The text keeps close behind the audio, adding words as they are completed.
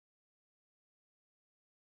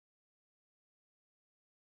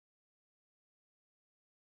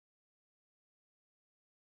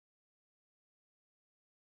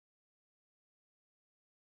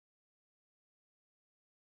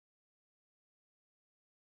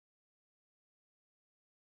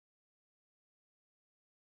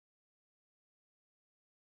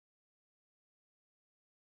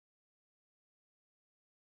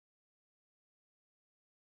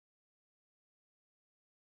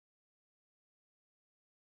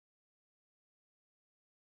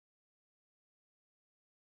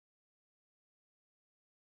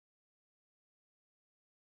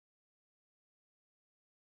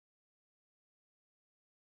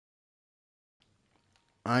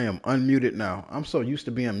I am unmuted now. I'm so used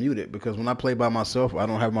to being muted because when I play by myself, I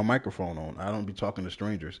don't have my microphone on. I don't be talking to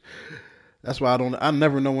strangers. That's why I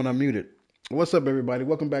never know when I'm muted. What's up, everybody?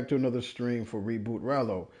 Welcome back to another stream for Reboot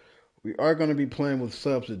Ralo. We are going to be playing with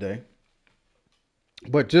subs today.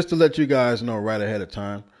 But just to let you guys know right ahead of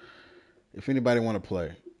time, if anybody want to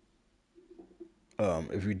play,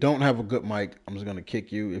 if you don't have a good mic, I'm just going to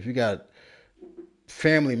kick you. If you got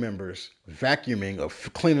family members vacuuming or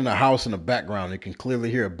cleaning the house in the background, you can clearly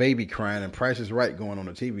hear a baby crying and Price is Right going on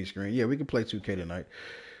the TV screen. Yeah, we can play 2K tonight.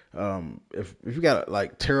 If you got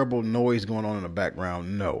like terrible noise going on in the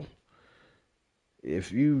background, no.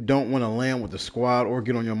 If you don't want to land with the squad or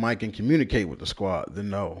get on your mic and communicate with the squad, then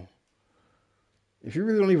no. If you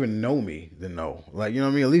really don't even know me, then no. Like, you know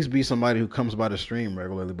what I mean? At least be somebody who comes by the stream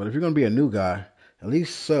regularly. But if you're going to be a new guy, at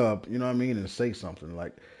least sub, you know what I mean, and say something.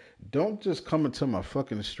 Like, don't just come into my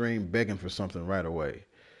fucking stream begging for something right away.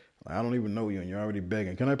 Like, I don't even know you and you're already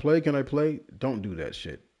begging. Can I play? Can I play? Don't do that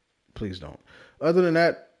shit. Please don't. Other than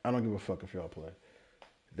that, I don't give a fuck if y'all play.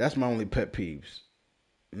 That's my only pet peeves.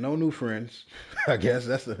 No new friends. I guess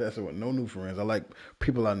that's what. No new friends. I like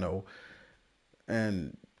people I know,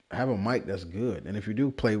 and have a mic that's good. And if you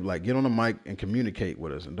do play, like get on the mic and communicate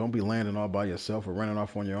with us, and don't be landing all by yourself or running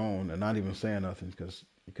off on your own and not even saying nothing because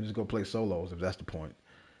you can just go play solos if that's the point.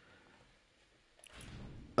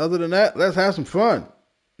 Other than that, let's have some fun.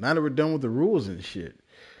 Now that we're done with the rules and shit.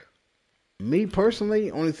 Me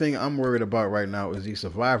personally, only thing I'm worried about right now is these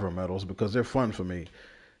survivor medals because they're fun for me.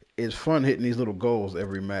 It's fun hitting these little goals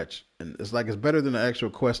every match, and it's like it's better than the actual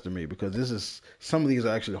quest to me because this is some of these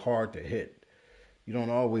are actually hard to hit. You don't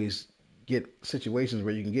always get situations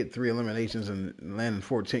where you can get three eliminations and land in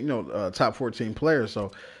 14, top 14 players.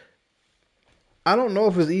 So I don't know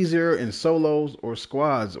if it's easier in solos or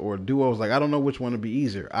squads or duos. Like I don't know which one would be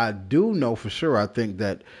easier. I do know for sure. I think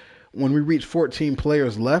that when we reach 14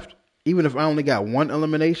 players left, even if I only got one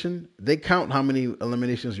elimination, they count how many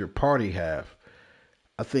eliminations your party have.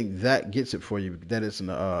 I think that gets it for you. That it's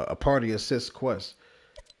a party assist quest.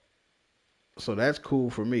 So that's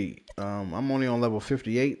cool for me. I'm only on level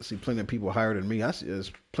 58. See plenty of people higher than me. I see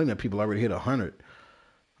there's plenty of people already hit 100.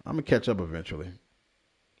 I'm gonna catch up eventually.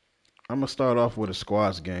 I'm gonna start off with a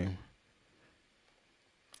squads game.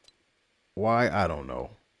 Why? I don't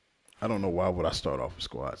know. I don't know why would I start off with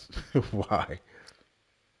squads. Why?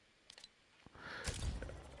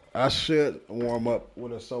 I should warm up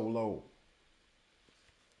with a solo.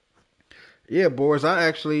 Yeah, boys. I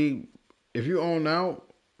actually, if you own now,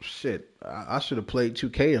 shit, I should have played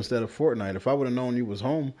 2K instead of Fortnite. If I would have known you was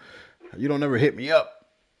home, you don't ever hit me up.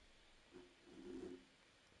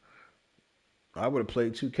 I would have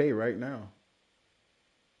played 2K right now.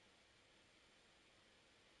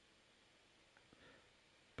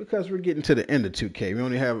 Because we're getting to the end of 2K. We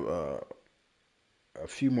only have a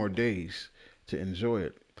few more days to enjoy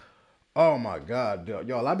it. Oh my God,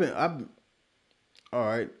 y'all! I've all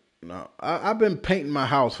right. No, I've been painting my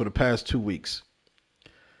house for the past 2 weeks,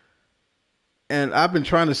 and I've been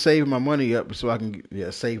trying to save my money up so I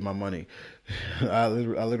can save my money. I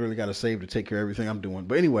literally got to save to take care of everything I'm doing.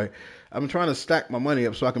 But anyway, I've been trying to stack my money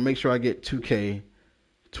up so I can make sure I get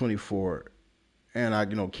 2K24 and I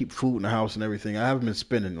keep food in the house and everything. I haven't been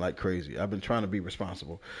spending like crazy. I've been trying to be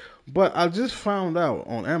responsible. But I just found out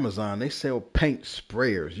on Amazon they sell paint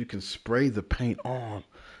sprayers. You can spray the paint on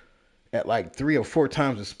at like 3 or 4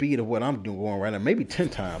 times the speed of what I'm doing right now, maybe 10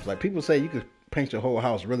 times. Like people say you could paint your whole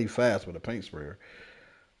house really fast with a paint sprayer.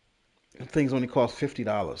 Things only cost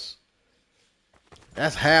 $50.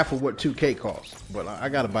 That's half of what 2K costs. But I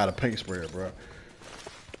gotta buy the paint sprayer, bro.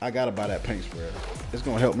 I gotta buy that paint sprayer. It's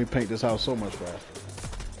gonna help me paint this house so much faster.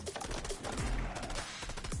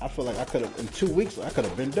 I feel like I could have in 2 weeks. I could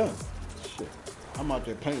have been done. Shit, I'm out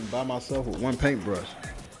there painting by myself with one paintbrush.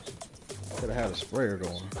 Could have had a sprayer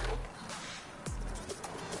going.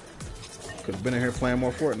 Could have been in here playing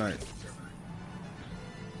more Fortnite.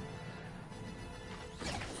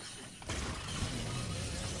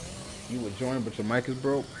 You would join, but your mic is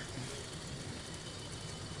broke.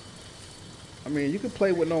 I mean, you could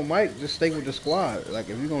play with no mic. Just stay with the squad. Like,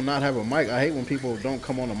 if you're going to not have a mic, I hate when people don't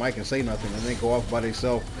come on the mic and say nothing and then go off by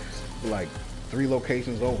themselves like 3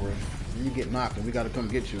 locations over. And you get knocked and we got to come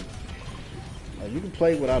get you. Like, you can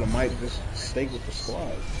play without a mic. Just stay with the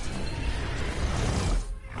squad.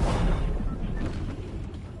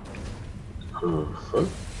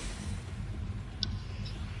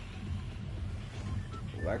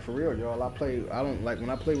 Like, for real, y'all. I don't, like,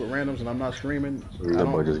 when I play with randoms and I'm not streaming, That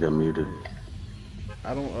boy just got muted.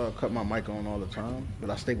 I don't cut my mic on all the time, but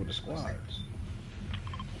I stay with the squad.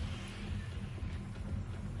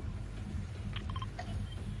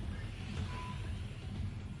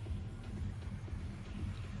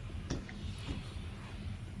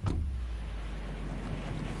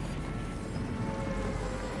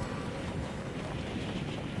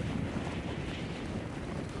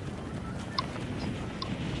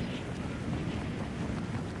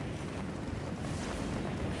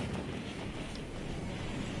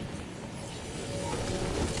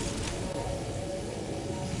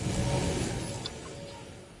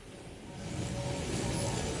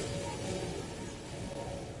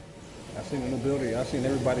 I seen the new building. I seen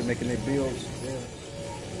everybody making their builds. Yeah.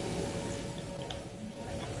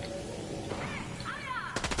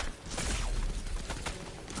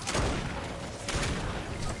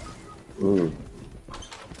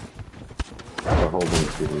 A whole bunch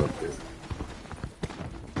of people up there.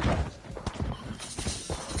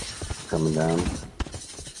 Coming down.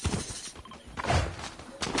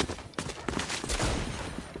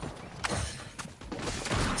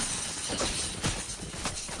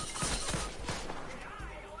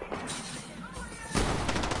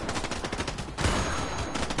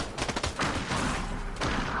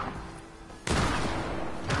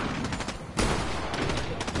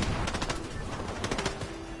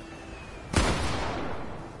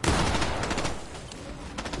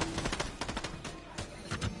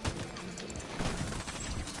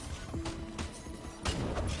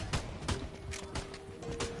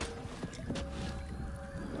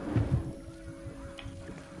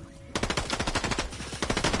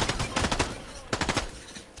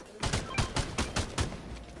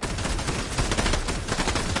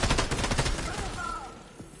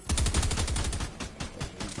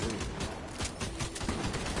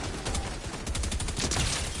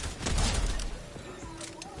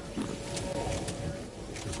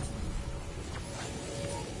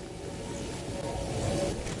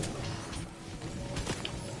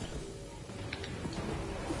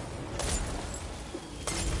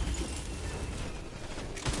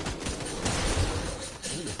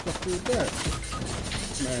 Who did that?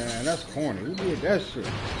 Man, that's corny. Who did that shit?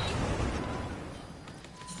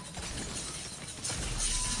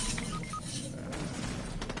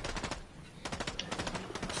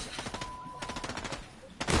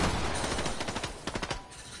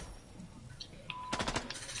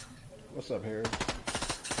 What's up, Harry?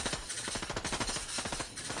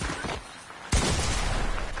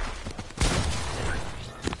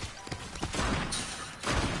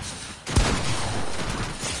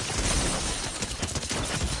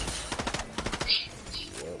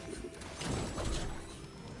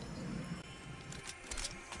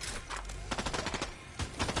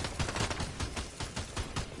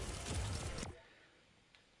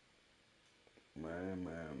 Man.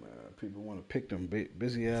 People want to pick them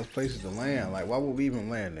busy ass places to land. Like, why would we even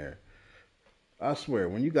land there? I swear,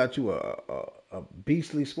 when you got you a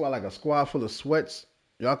beastly squad, like a squad full of sweats,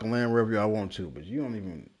 y'all can land wherever y'all want to. But you don't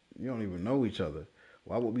even know each other.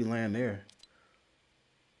 Why would we land there?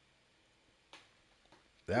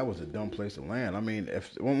 That was a dumb place to land. I mean,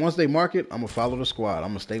 if once they mark it, I'm gonna follow the squad. I'm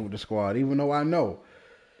gonna stay with the squad, even though I know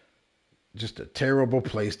just a terrible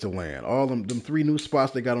place to land. All them three new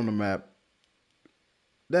spots they got on the map.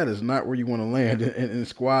 That is not where you want to land in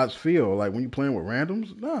squads feel. Like when you playing with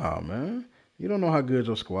randoms, nah, man. You don't know how good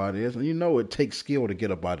your squad is, and you know it takes skill to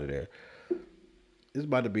get up out of there. It's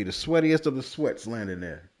about to be the sweatiest of the sweats landing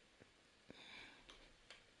there.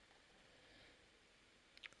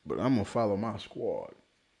 But I'm gonna follow my squad.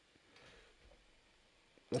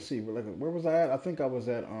 Let's see, like, where was I at? I think I was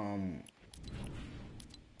at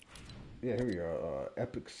yeah, here we are,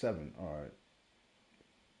 Epic 7. All right.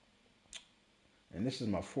 And this is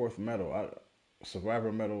my fourth medal.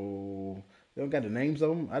 Survivor medal. They don't got the names of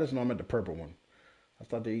them. I just know I'm at the purple one. I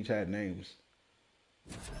thought they each had names.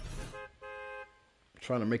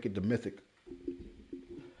 Trying to make it the mythic.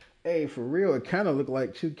 Hey, for real, it kind of looked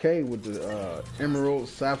like 2K with the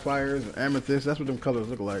emeralds, sapphires, and amethyst. That's what them colors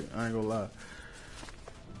look like. I ain't gonna lie.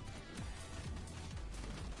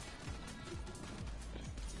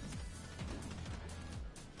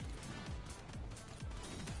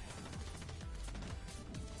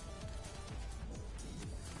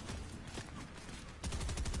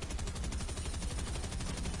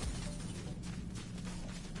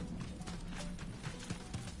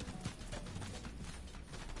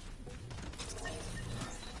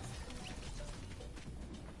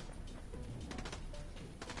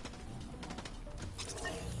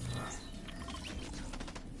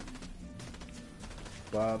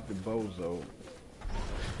 Bob the Bozo.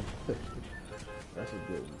 That's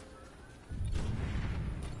a good one.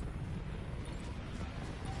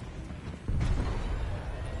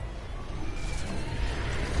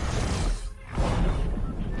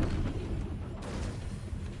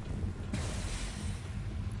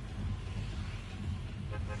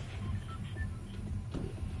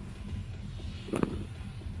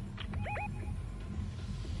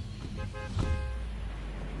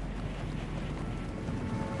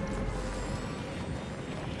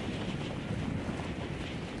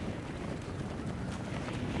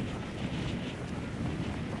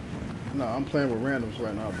 No, I'm playing with randoms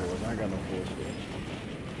right now, boys. I ain't got no full score.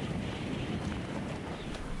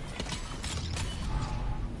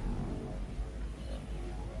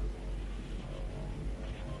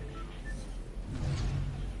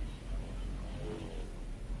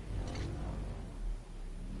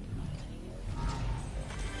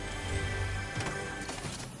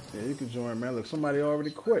 Yeah, you can join, man. Look, somebody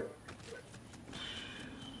already quit.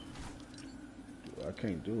 I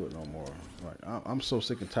can't do it no more. Like I'm so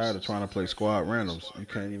sick and tired of trying to play squad randoms. You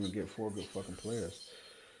can't even get 4 good fucking players.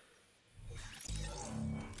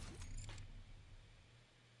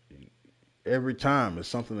 Every time there's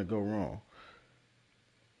something to go wrong.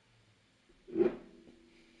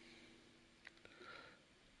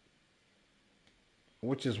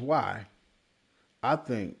 Which is why I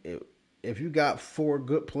think if you got 4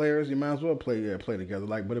 good players, you might as well play together.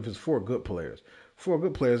 Like, but if it's 4 good players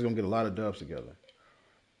are gonna get a lot of dubs together.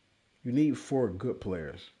 You need 4 good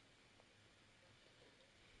players.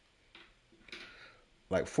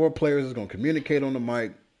 Like 4 players is gonna communicate on the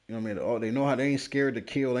mic. You know what I mean? Oh, they know how they ain't scared to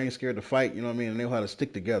kill, they ain't scared to fight. You know what I mean? And they know how to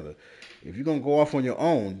stick together. If you're gonna go off on your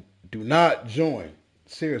own, do not join.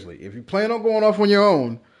 Seriously, if you plan on going off on your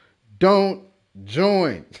own, don't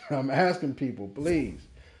join. I'm asking people, please.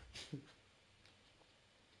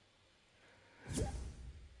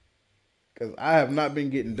 Because I have not been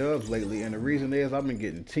getting dubs lately, and the reason is I've been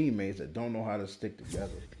getting teammates that don't know how to stick together.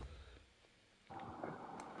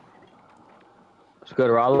 What's good,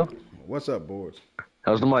 Ralo? What's up, boards?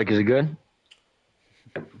 How's the mic? Is it good?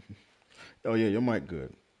 Oh yeah, your mic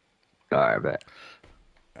good. All right, bet.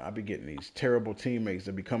 I be getting these terrible teammates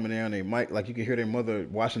that be coming down. They might like you can hear their mother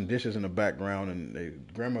washing dishes in the background, and their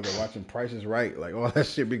grandmother watching Price is Right. Like all that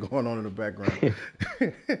shit be going on in the background.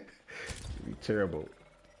 It'd be terrible.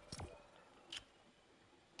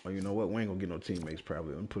 Oh, you know what? We ain't gonna get no teammates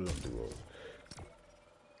probably. Let me put it on duo.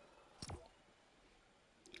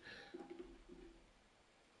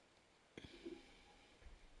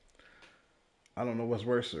 I don't know what's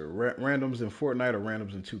worse, randoms in Fortnite or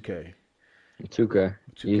randoms in 2K. 2K.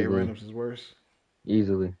 2K Easily. randoms is worse.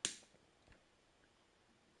 Easily.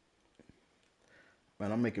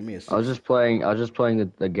 Man, I'm making me a 6. I was just playing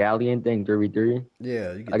the Galleon thing 3v3.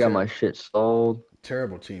 Yeah, you get I got my shit sold.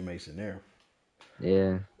 Terrible teammates in there.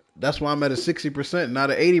 Yeah. That's why I'm at a 60%,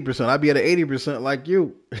 not at 80%. I'd be at an 80% like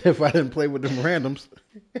you if I didn't play with them randoms.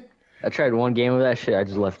 I tried one game of that shit. I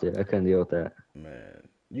just left it. I couldn't deal with that. Man,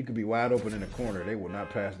 you could be wide open in the corner. They will not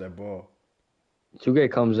pass that ball.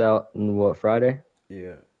 2K comes out on what, Friday?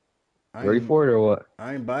 Yeah. Ready for it or what?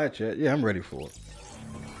 I ain't buy it yet. Yeah, I'm ready for it.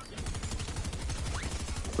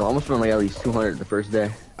 So I almost spent like at least 200 the first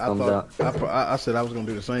day. I said I was gonna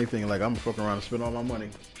do the same thing. Like I'm gonna fuck around and spend all my money.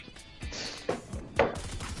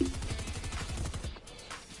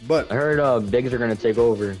 But I heard bigs are gonna take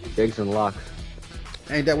over. Bigs and locks.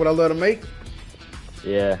 Ain't that what I love to make?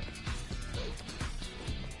 Yeah.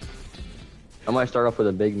 I might start off with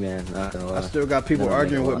a big man. Not gonna lie. I still got people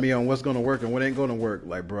arguing with me on what's gonna work and what ain't gonna work.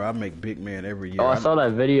 Like, bro, I make big man every year. Oh, I saw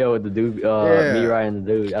that video with the dude, me riding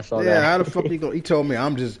the dude. I saw that. Yeah, how the fuck you go? He told me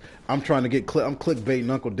I'm trying to get I'm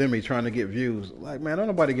clickbaiting Uncle Demi trying to get views. Like, man, don't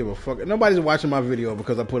nobody give a fuck. Nobody's watching my video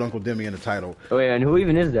because I put Uncle Demi in the title. Oh yeah, and who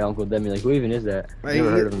even is that Uncle Demi? Like, who even is that? Man,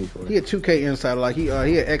 Never heard of him before. He a 2K insider. Like he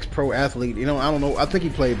an ex-pro athlete. You know, I don't know. I think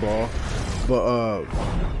he played ball, but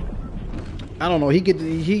I don't know. He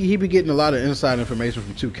be getting a lot of inside information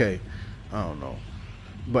from 2K. I don't know,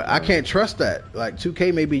 but I can't trust that. Like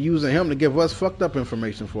 2K may be using him to give us fucked up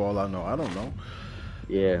information for all I know. I don't know.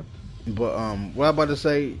 Yeah. But what I'm about to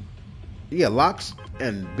say, yeah, locks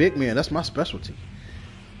and big man. That's my specialty.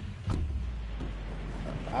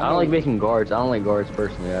 I don't like making guards. I don't like guards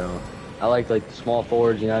personally. I don't. I like the small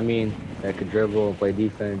forwards. You know what I mean? That could dribble and play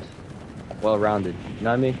defense. Well rounded. You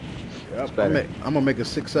know what I mean? Yep. I'm gonna make a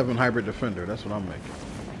 6'7" hybrid defender. That's what I'm making.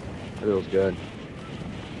 That feels good.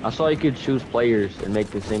 I saw you could choose players and make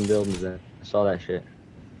the same buildings. I saw that shit.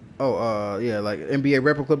 Oh, yeah, like NBA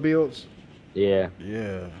replica builds. Yeah.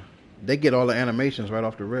 Yeah. They get all the animations right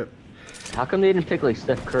off the rip. How come they didn't pick like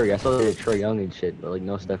Steph Curry? I saw they did Trae Young and shit, but like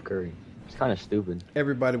no Steph Curry. It's kind of stupid.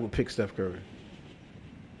 Everybody would pick Steph Curry.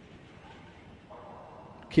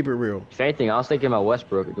 Keep it real. If anything, I was thinking about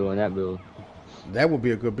Westbrook doing that build. That would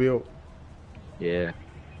be a good build. Yeah.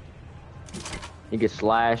 He could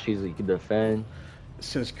slash. He could defend.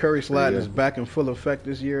 Since Curry sliding is back in full effect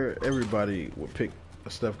this year, everybody would pick a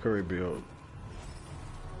Steph Curry build.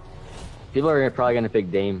 People are probably gonna pick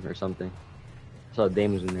Dame or something. I saw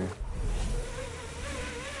Dame was in there.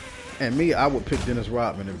 And me, I would pick Dennis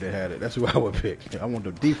Rodman if they had it. That's who I would pick. I want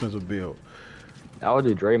the defensive build. I would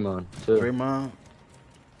do Draymond too. Draymond.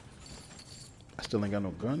 I still ain't got no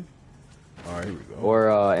gun. All right, here we go. Or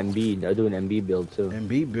Embiid. I'd do an Embiid build too.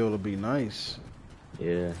 Embiid build would be nice.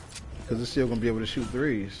 Yeah. Because it's still gonna be able to shoot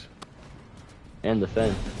threes. And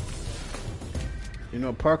defend. You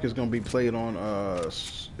know, Park is gonna be played on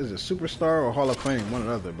is it Superstar or Hall of Fame, one or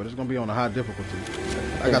the other, but it's gonna be on a high difficulty.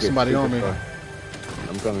 I got somebody on me.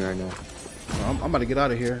 I'm coming right now. I'm about to get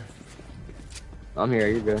out of here. I'm here.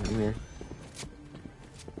 You're good. I'm here.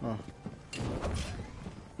 Oh.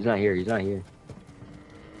 He's not here. He's not here.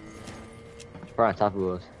 He's probably on top of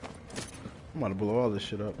us. I'm about to blow all this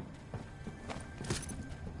shit up.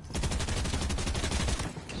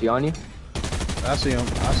 Is he on you? I see him.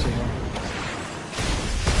 I see him.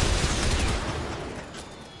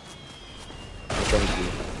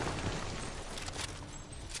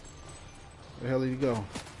 Where the hell did he go?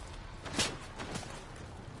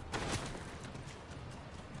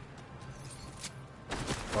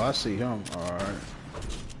 Oh, I see him. Alright.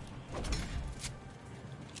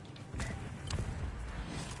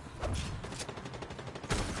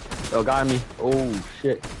 Oh, got me. Oh,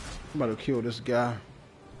 shit. I'm about to kill this guy.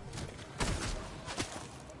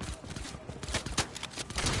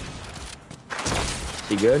 Is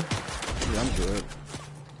he good? Yeah, I'm good.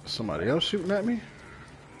 Somebody else shooting at me?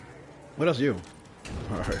 What else you?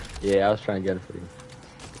 Alright. Yeah, I was trying to get it for you.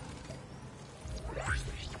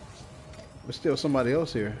 There's still somebody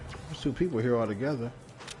else here. There's two people here all together.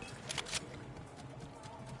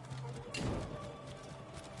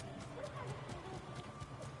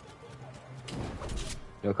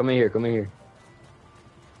 No, come in here. Come in here.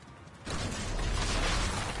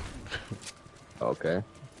 Okay.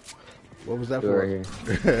 What was that Do for? right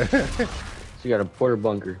here. So you got a porter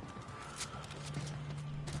bunker.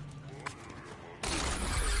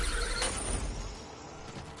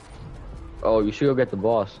 Oh, you should go get the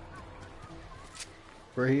boss.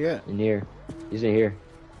 Where he at? In here. He's in here.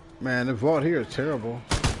 Man, the vault here is terrible.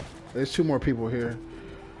 There's two more people here.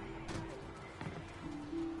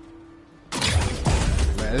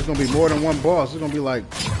 Man, there's gonna be more than one boss. It's gonna be like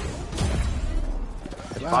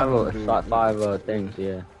five things,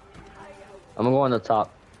 yeah. I'm gonna go on the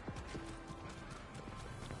top.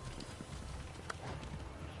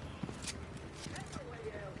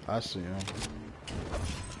 I see him.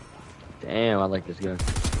 Damn, I like this gun.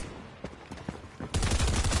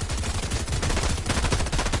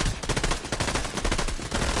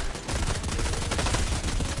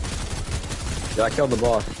 Did I kill the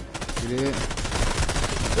boss? You did?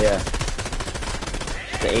 Yeah.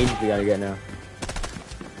 The agent we gotta get now.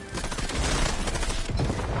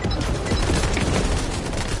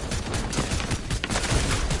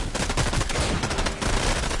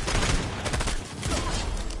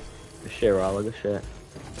 Good shit, Ralo, good shit.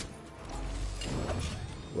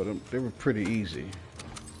 Well, they were pretty easy.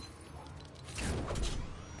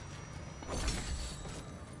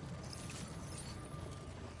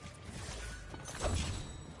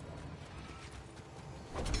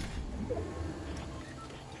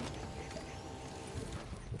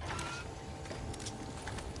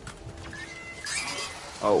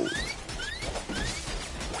 Oh.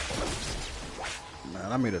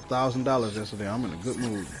 Man, I made $1,000 yesterday. I'm in a good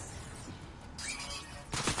mood.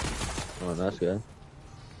 Oh, that's good.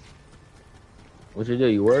 What you do?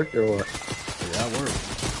 You worked or what? Yeah, I work.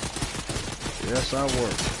 Yes, I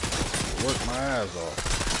work. Work my ass off.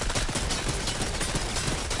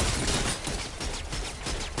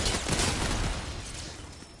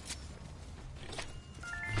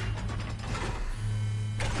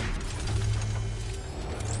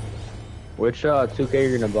 Which 2K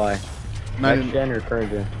you're gonna buy? Next gen or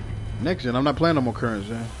current gen? Next gen. I'm not playing no more current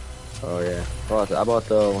gen. Oh yeah. I bought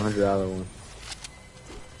the $100 one.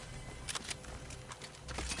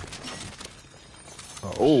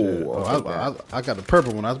 Oh, I got the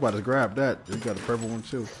purple one. I was about to grab that. You got the purple one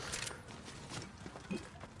too.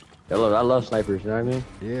 I love snipers. You know what I mean?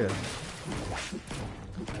 Yeah.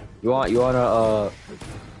 You want a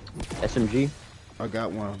SMG? I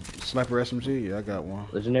got one. Sniper SMG. Yeah, I got one.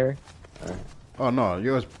 Legendary? Alright. Oh no,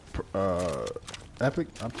 yours epic.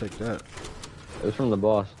 I'll take that. It was from the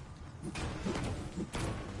boss.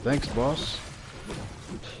 Thanks, boss.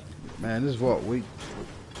 Man, this vault weak.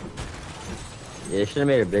 Yeah, should have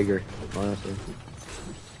made it bigger, honestly.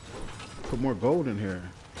 Put more gold in here.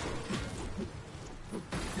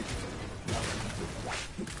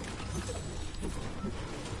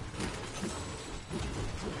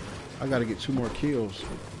 I gotta get 2 more kills.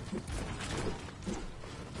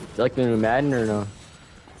 You like the new Madden or no?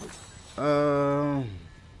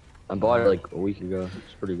 I bought it like a week ago.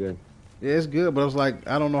 It's pretty good. Yeah, it's good, but I was like,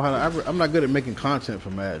 I don't know how to. I'm not good at making content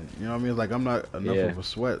for Madden. You know what I mean? It's like I'm not enough of a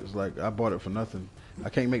sweat. It's like I bought it for nothing. I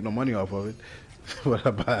can't make no money off of it. What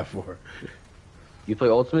I buy it for? You play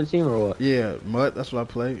Ultimate Team or what? Yeah, Mud. That's what I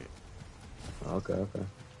play. Okay, okay.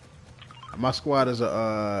 My squad is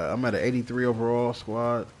I'm at an 83 overall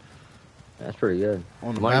squad. That's pretty good.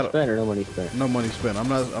 On the money spent or no money spent? No money spent. I'm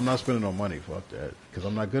not spending no money. Fuck that. Because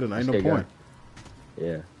I'm not good enough. Ain't no point.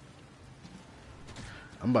 Yeah.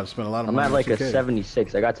 I'm about to spend a lot of I'm money at on like a 2K.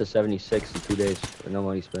 76. I got to 76 in 2 days with no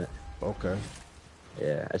money spent. Okay.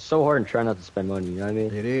 Yeah, it's so hard to try not to spend money. You know what I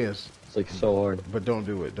mean? It is. It's like so hard. But don't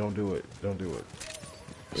do it. Don't do it. Don't do it.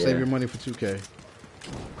 Save Yeah. your money for 2K.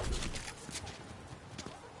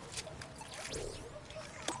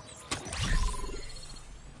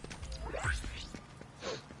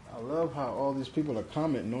 I love how all these people are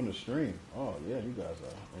commenting on the stream. Oh, yeah, you guys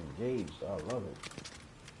are engaged. I love it.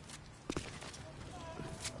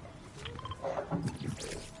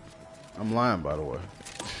 I'm lying, by the way.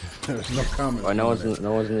 There's no comments. Oh, no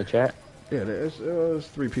one's in the chat? Yeah, there's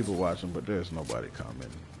 3 people watching, but there's nobody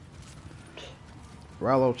commenting.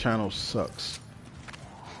 Ralo channel sucks.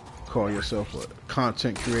 Call yourself a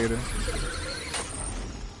content creator.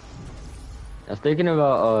 I was thinking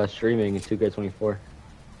about streaming in 2K24.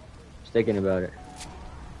 Just thinking about it.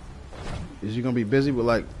 Is you gonna be busy with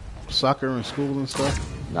like soccer and school and stuff?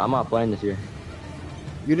 No, I'm not playing this year.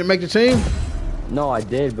 You didn't make the team? No, I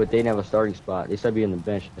did, but they didn't have a starting spot. They said be in the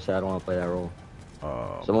bench. I said I don't want to play that role. So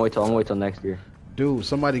I'm gonna wait till next year. Dude,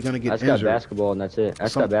 somebody's gonna get I just injured. got basketball and that's it. I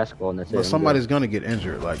just got basketball and that's it. But somebody's gonna get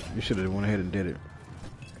injured. Like you should have went ahead and did it.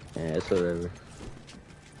 Yeah, it's whatever.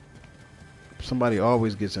 Somebody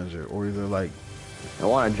always gets injured, or either like. I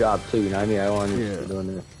want a job too. You know what I mean? I want to Yeah. keep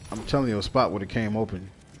doing that. I'm telling you, a spot would have came open.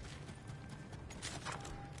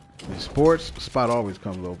 In sports, a spot always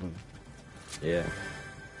comes open. Yeah.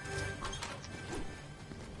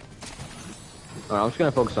 I'm just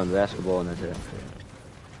gonna focus on basketball and that's it.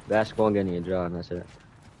 Basketball and getting a job and that's it.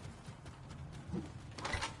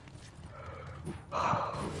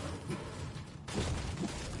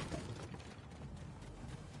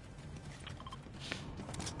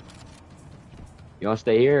 You wanna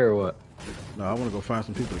stay here or what? No, I want to go find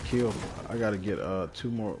some people to kill. I gotta get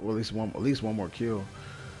 2 more, well, at least one more kill.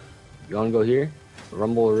 You wanna go here?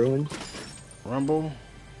 Rumble or Ruins? Rumble.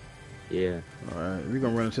 Yeah. All right, we're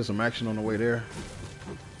gonna run into some action on the way there.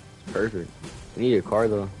 Perfect. We need a car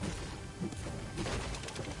though.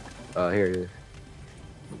 Here it is.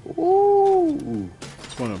 Ooh.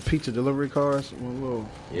 It's one of them pizza delivery cars. One little.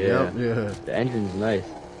 Yeah. Yep, yeah. The engine's nice.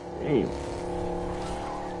 Damn.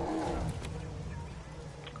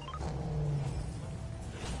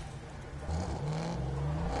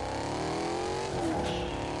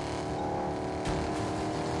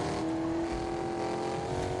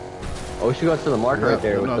 Oh, we should go to the marker right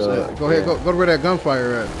there. No, With the, go ahead, go to where that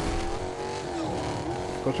gunfire at.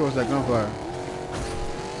 Go towards that gunfire.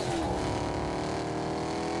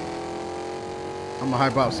 I'm gonna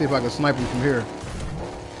hype out, see if I can snipe him from here.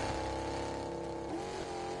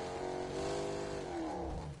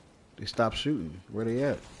 They stopped shooting. Where they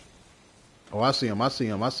at? Oh, I see him. I see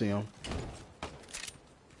him. I see him.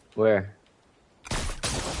 Where?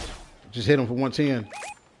 Just hit him for 110.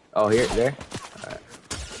 Oh, here, there. All right.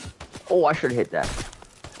 Oh, I should have hit that.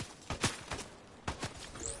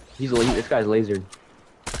 This guy's lasered.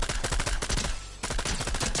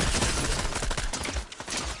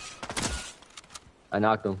 I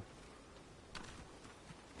knocked him.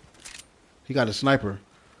 He got a sniper.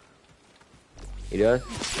 He does?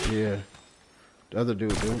 Yeah. The other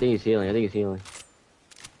dude, I think he's healing.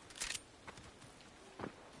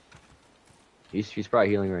 He's probably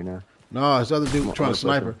healing right now. No, his other dude trying to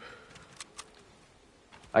sniper.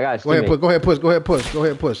 I got his Go ahead, teammate. go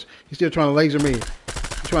ahead, push. He's still trying to laser me.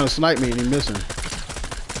 He's trying to snipe me and he's missing.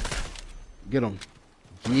 Get him.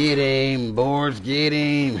 Get him, boards, get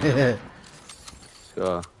him.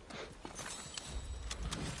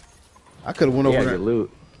 I could have went over there. Loot.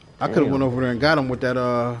 I could have went over there and got him with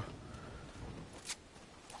that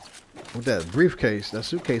briefcase, that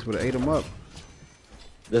suitcase would have ate him up.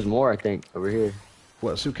 There's more, I think, over here.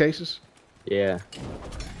 What, suitcases? Yeah.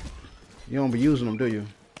 You don't be using them, do you?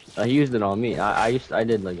 He used it on me. I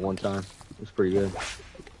did like one time. It was pretty good.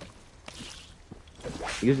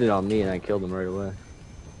 He used it on me and I killed him right away.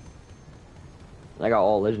 I got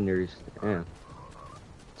all legendaries. Damn.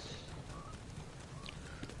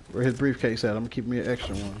 Where his briefcase at? I'm gonna keep me an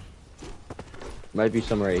extra one. Might be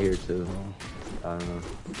some right here too. I don't know.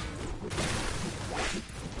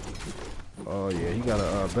 Oh yeah, he got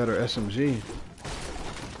a better SMG.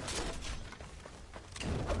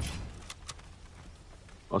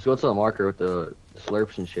 Let's go to the marker with the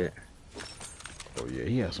slurps and shit. Oh yeah,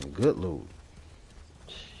 he has some good loot.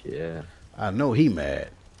 Yeah. I know he mad.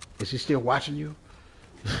 Is he still watching you?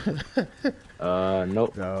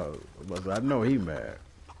 Nope. No, but I know he mad.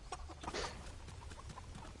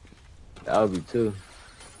 That would be too.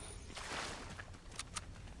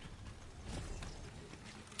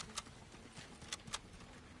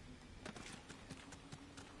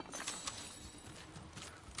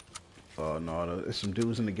 Oh no, There's some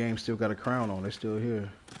dudes in the game still got a crown on. They still here.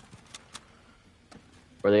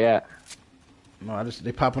 Where they at? No,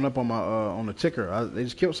 they popping up on my on the ticker. They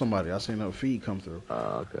just killed somebody. I seen a feed come through.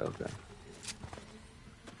 Okay.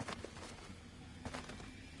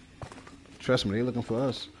 Trust me, they looking for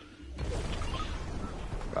us.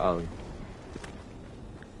 Probably.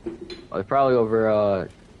 Oh, they're probably over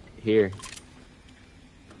here.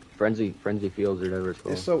 Frenzy Fields or whatever it's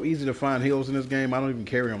called. It's so easy to find heals in this game. I don't even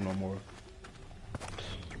carry them no more.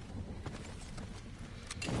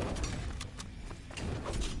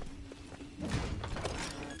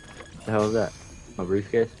 What the hell is that? My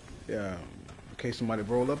briefcase? Yeah, in case somebody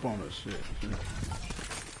roll up on us. Shit.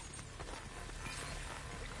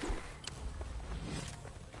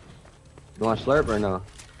 You want slurp or no?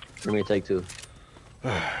 Or me take two?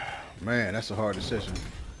 Man, that's a hard decision.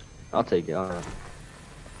 I'll take it.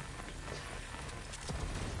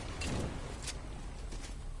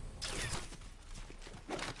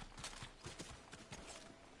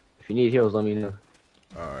 If you need heals, let me know.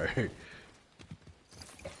 Alright.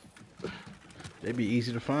 They'd be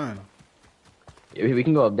easy to find. Yeah, we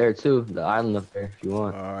can go up there too. The island up there if you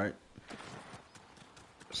want. Alright.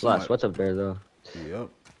 Slash, what's up there though? Yep.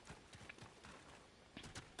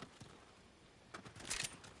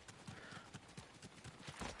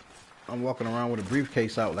 I'm walking around with a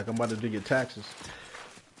briefcase out like I'm about to do your taxes.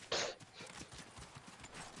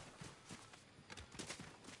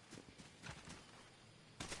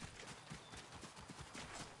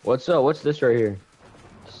 What's up? What's this right here?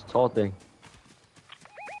 This tall thing.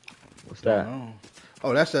 What's that?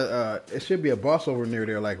 Oh, that's it should be a boss over near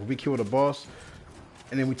there. Like, if we kill the boss,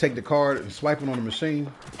 and then we take the card and swipe it on the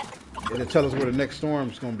machine, it'll tell us where the next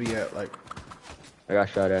storm's gonna be at. Like, I got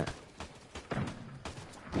shot at.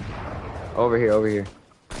 Over here.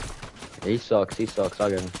 Yeah, he sucks. I'll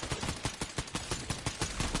get him.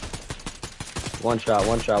 One shot.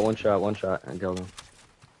 I killed him.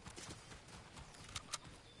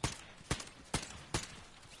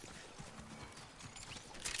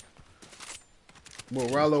 will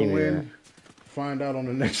Ralo win? Find out on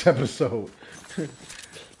the next episode. Does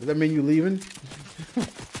that mean you leaving?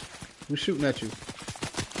 Who's shooting at you?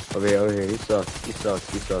 Over here. He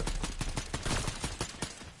sucks.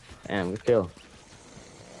 Damn, good kill.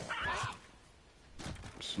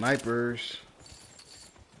 Snipers.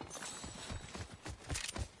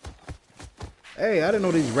 Hey, I didn't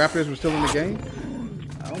know these Raptors were still in the game.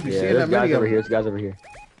 I don't be seeing that many of them. There's guys over here.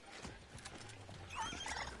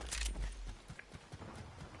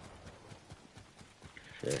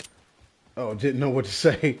 Shit. Oh, didn't know what to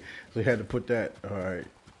say, so you had to put that. All right,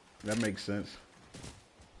 that makes sense.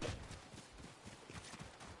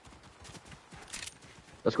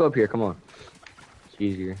 Let's go up here. Come on. It's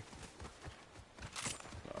easier.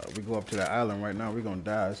 We go up to that island right now. We're gonna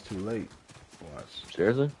die. It's too late. Watch.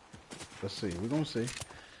 Seriously? Let's see. We're gonna see.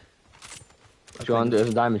 What you want to do? There's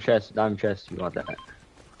a diamond chest. You want that?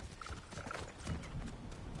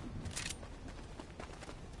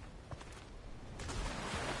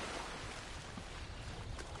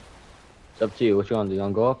 It's up to you. What you want to do? You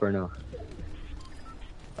want to go up or no?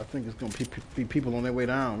 I think it's gonna be people on their way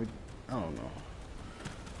down. I don't know.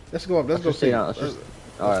 Let's go up. Let's go see. All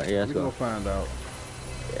right, yeah, let's go. We're gonna find out.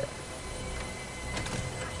 Yeah.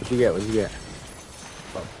 What you get?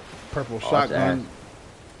 A purple shotgun.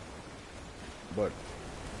 But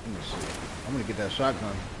let me see. I'm gonna get that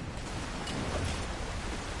shotgun.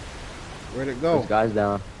 Where'd it go? This guy's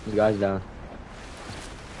down.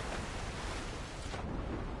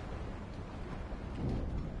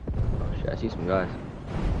 Oh shit, I see some guys.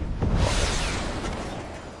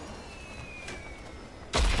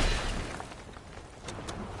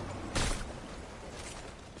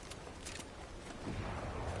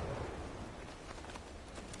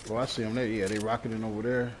 Oh, I see them there. Yeah, they rocketing over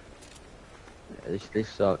there. Yeah, they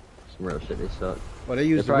suck. Some real shit, they suck. Oh, they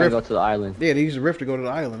used the rift. rift. Go to the island. Yeah, they used the rift to go to the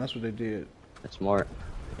island. That's what they did. That's smart.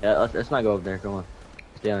 Yeah, let's not go up there. Come on.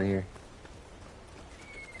 Stay down here.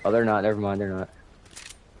 Oh, they're not. Never mind, they're not.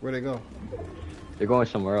 Where'd they go? They're going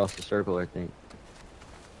somewhere else. The circle, I think.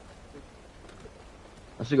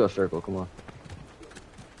 Let's just go circle. Come on.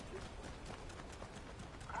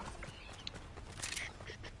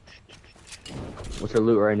 What's your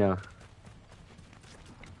loot right now?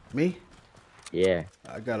 Me? Yeah.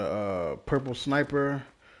 I got a purple sniper.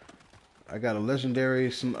 I got a legendary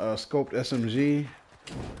scoped SMG,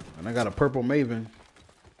 and I got a purple Maven.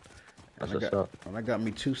 That's what's up. And I got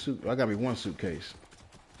me one suitcase.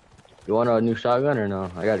 You want a new shotgun or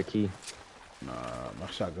no? I got a key. Nah,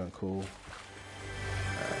 my shotgun cool.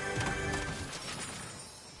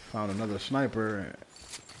 Found another sniper.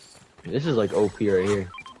 This is like OP right here.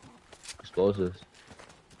 explosives.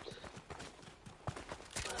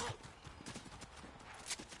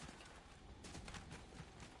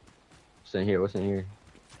 What's in here? What's in here?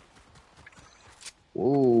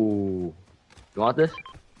 Ooh. You want this?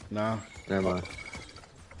 Nah. Never mind.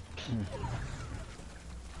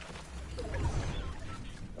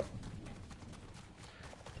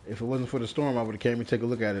 If it wasn't for the storm, I would have came and take a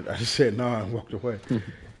look at it. I just said no and walked away.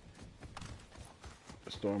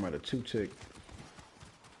 The storm had a 2-tick.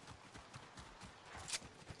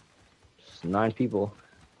 Just 9 people.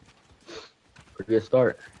 Pretty good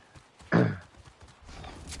start.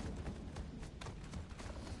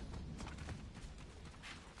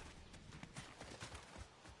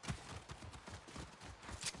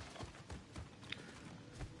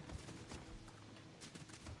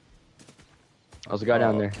 How's the guy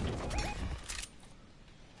down there?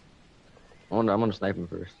 I'm gonna snipe him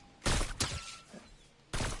first.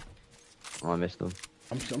 Oh, I missed him.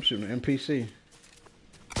 I'm shooting an NPC.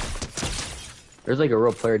 There's like a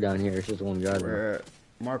real player down here. It's just one guy. Where at?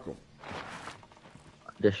 Mark him.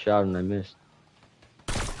 I just shot him and I missed.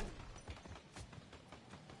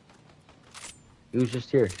 He was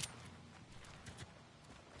just here. He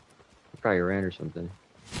probably ran or something.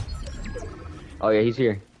 Oh yeah, he's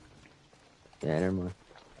here. Yeah, never mind.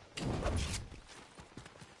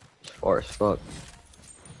 It's far as fuck.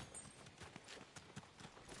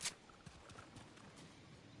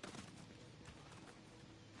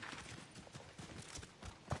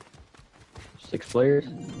 Six players?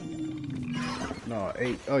 No,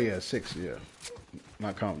 8. Oh yeah, 6. Yeah,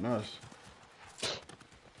 not counting us.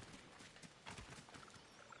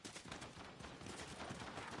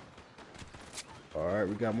 All right,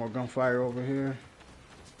 we got more gunfire over here.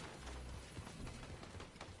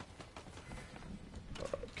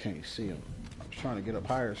 Can't see him. I'm trying to get up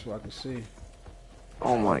higher so I can see.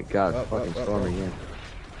 Oh my god, fucking storm again.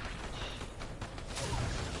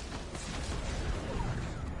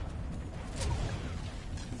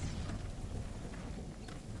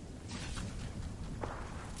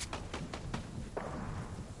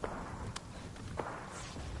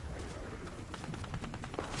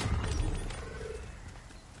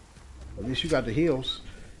 At least you got the heals.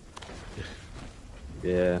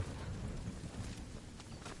 Yeah.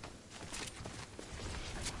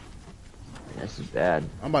 This is bad.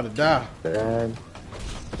 I'm about to die. Bad.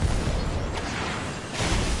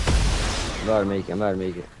 I'm about to make it. I'm about to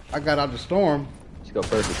make it. I got out the storm. Let's go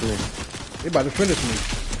first. Come here. They about to finish me.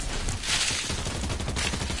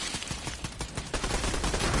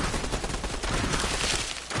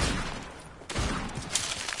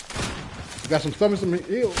 Got some stomach, some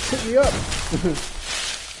heals. Pick me up.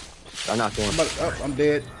 I knocked one. I'm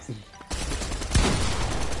dead.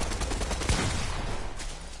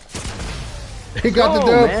 He got the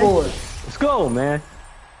dub for it. Let's go, man.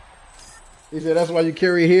 He said, that's why you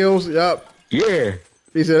carry heels? Yup. Yeah.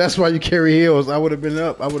 He said, that's why you carry heels. I would have been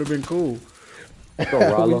up. I would have been cool. Let's go,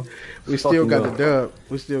 Ralo. we still got the dub.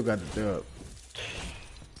 We still got the dub.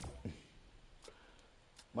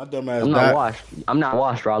 My dumb ass I'm died. not washed. I'm not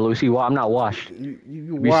washed, Ralo. You see, I'm not washed. You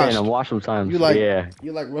Be washed. saying I'm washed sometimes. You like, yeah.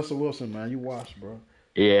 You like Russell Wilson, man. You washed, bro.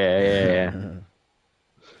 Yeah.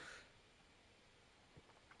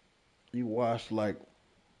 You washed like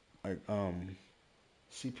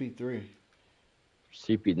CP3.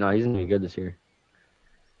 CP, no, he's gonna be good this year.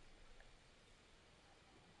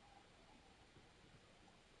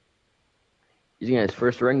 He's gonna get his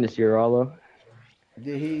first ring this year, Ralo.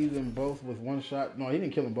 Did he even both with one shot? No, he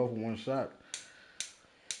didn't kill them both with one shot.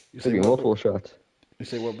 You Could be multiple shots. You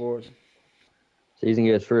say what, boards? So he's gonna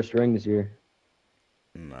get his first ring this year.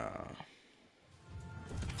 Nah.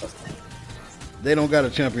 They don't got a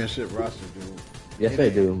championship roster, dude. Yes, they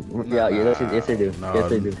do. Yes, they do. Nah, yes,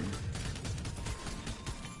 they do.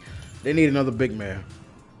 They need another big man.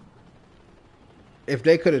 If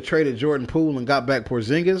they could have traded Jordan Poole and got back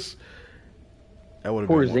Porzingis, that would have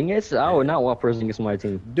been Porzingis? I would not want Porzingis on my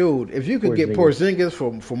team. Dude, if you could get Porzingis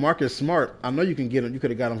for Marcus Smart, I know you can get him. You could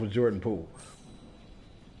have got him for Jordan Poole.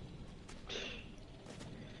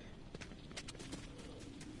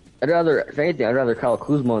 If anything, I'd rather Kyle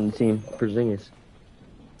Kuzma on the team. Porzingis.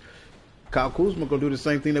 Kyle Kuzma gonna do the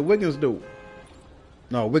same thing that Wiggins do.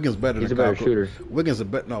 No, Wiggins better. He's than a better Kyle shooter. Wiggins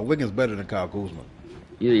better than Kyle Kuzma.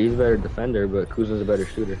 He's a better defender, but Kuzma's a better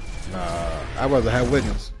shooter. Nah, I'd rather have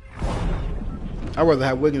Wiggins. I'd rather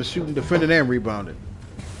have Wiggins shooting, defending, and rebounding.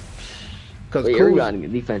 Cause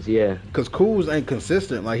rebounding defense, yeah. Cause Kuz ain't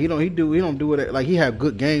consistent. Like he don't do it. Like he have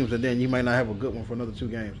good games, and then you might not have a good one for another 2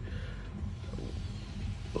 games.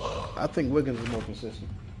 I think Wiggins is more consistent.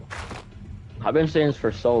 I've been saying this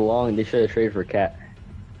for so long. They should have traded for Cat.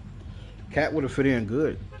 Cat would have fit in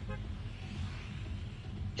good.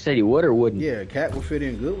 You said he would or wouldn't? Yeah, Cat would fit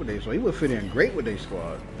in good with they, so he would fit in great with their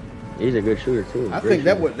squad. He's a good shooter too. I Great think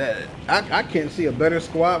that shooter. would that I can't see a better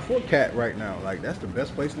squad for Cat right now. Like that's the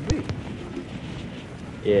best place to be.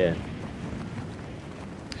 Yeah.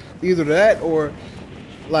 Either that or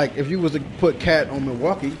like if you was to put Cat on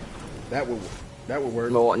Milwaukee, that would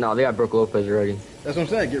work. No, they got Brook Lopez already. That's what I'm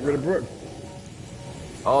saying. Get rid of Brook.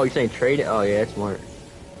 Oh, you're saying trade it? Oh, yeah, that's smart.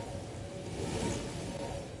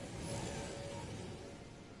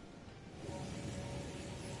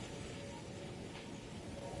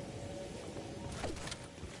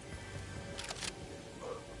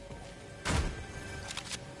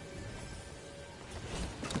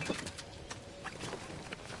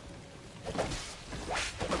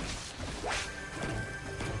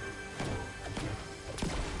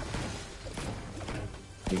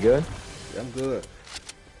 You good? Yeah, I'm good.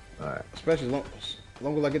 Alright. Especially as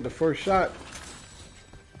long as I get the first shot.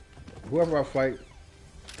 Whoever I fight,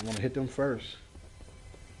 I want to hit them first.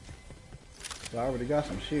 So I already got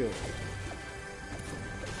some shield.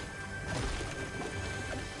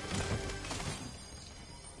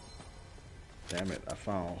 Damn it, I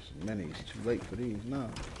found some minis. Too late for these now.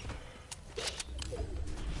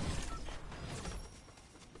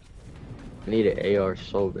 I need an AR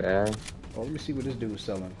so bad. Oh, let me see what this dude's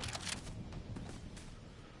selling.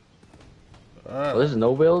 Oh, this is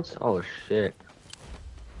no builds? Oh, shit.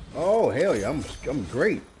 Oh, hell yeah, I'm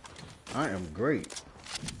great. I am great.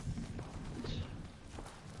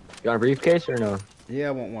 You want a briefcase or no? Yeah,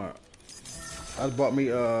 I want one. I just bought me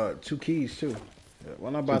 2 keys too.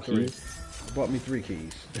 Well, not about 3. I bought me 3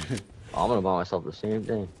 keys. Oh, I'm gonna buy myself the same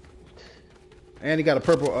thing. And he got a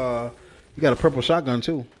purple shotgun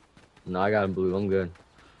too. No, I got a blue. I'm good.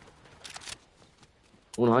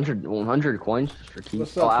 100 coins for keys.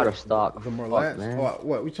 What's Oh, up out for of stock. The more Fuck, lats? man. Oh,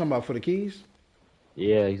 what? We talking about for the keys?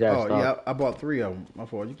 Yeah, he's out of Oh stock. yeah, I bought 3 of them. My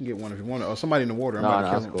fault. You can get one if you want. Oh, somebody in the water. I'm No, about to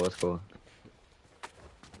no, kill that's him. cool. That's cool.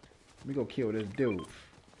 Let me go kill this dude.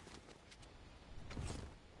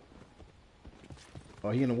 Oh,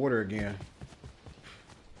 he in the water again.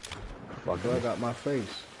 Fuck Bug out my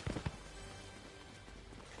face.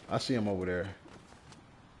 I see him over there.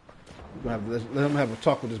 We're gonna have let him have a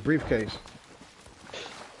talk with his briefcase.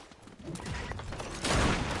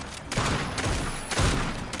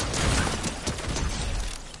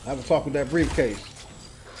 Have a talk with that briefcase.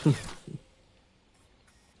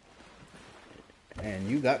 And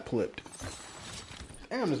you got clipped.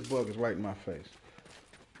 Damn, this bug is right in my face.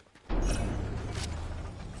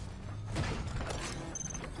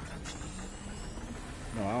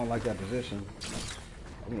 No, I don't like that position.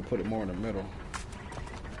 I'm gonna put it more in the middle.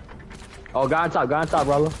 Oh, guy on top,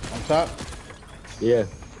 Ralo. On top? Yeah.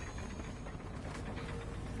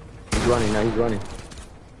 He's running now, he's running.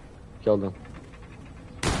 Killed him.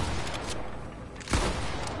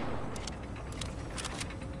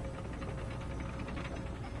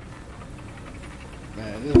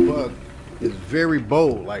 Man, this bug is very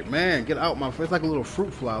bold. Like, man, get out my face. It's like a little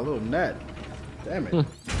fruit fly, a little gnat. Damn it.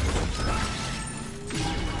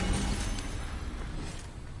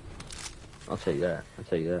 I'll take that.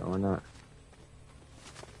 Why not?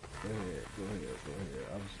 Go ahead.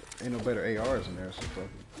 Ain't no better ARs in there, so fuck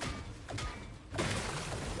it.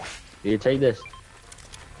 You take this.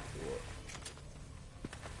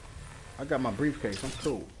 I got my briefcase. I'm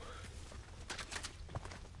cool.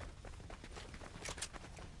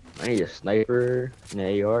 I need a sniper and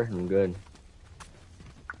an AR. I'm good.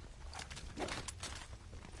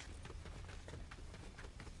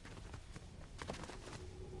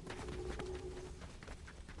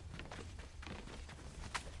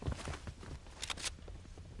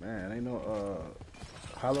 Man, ain't no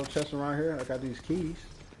hollow chest around here. I got these keys.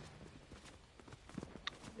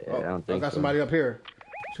 Yeah, I don't think I got so. somebody up here.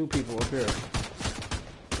 2 people up here.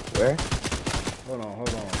 Where? Hold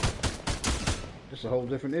on. This is a whole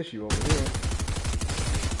different issue over here.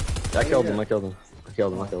 I killed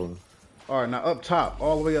him. All right, now up top,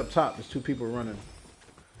 all the way up top, there's 2 people running.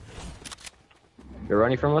 You're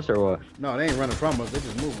running from us or what? No, they ain't running from us. They're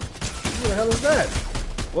just moving. Who the hell is that?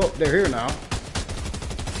 Well, they're here now.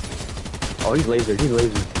 Oh, he's laser.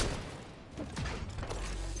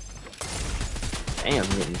 Damn,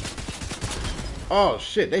 man. Oh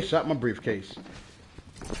shit! They shot my briefcase.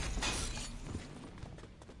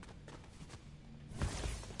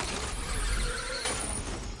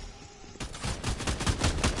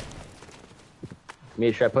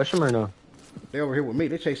 Should I push him or no? They over here with me.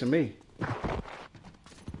 They chasing me.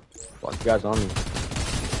 Fuck, this guy's on me.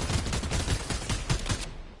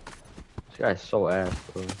 This guy's so ass,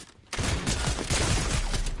 bro.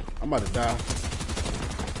 I'm about to die.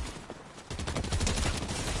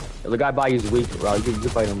 The guy by you is weak, bro. You can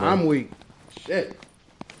fight him, bro. I'm weak. Shit.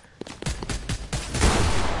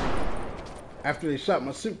 After they shot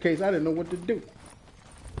my suitcase, I didn't know what to do.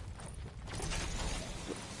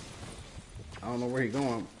 I don't know where he's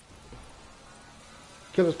going.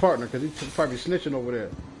 Kill his partner, because he's probably snitching over there.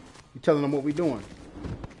 He's telling them what we doing.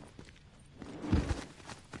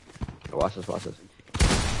 Watch this, watch this.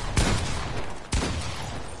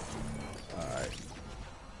 Alright.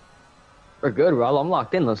 We're good, Ralo. I'm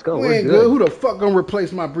locked in. Let's go. We We're ain't good. Who the fuck gonna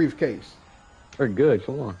replace my briefcase? We're good.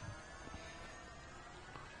 Come on.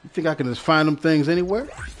 You think I can just find them things anywhere?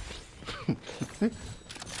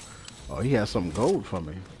 Oh, he has some gold for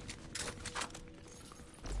me.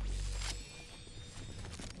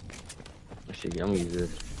 Shit, I'm gonna use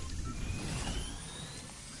this.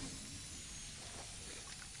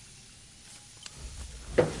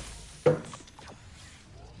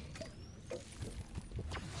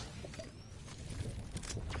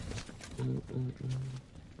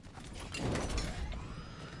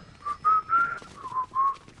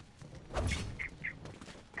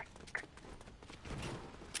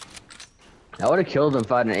 I would have killed him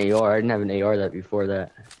if I had an AR. I didn't have an AR that before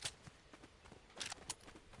that.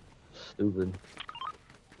 Stupid.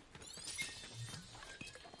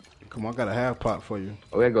 Come on, I got a half pot for you.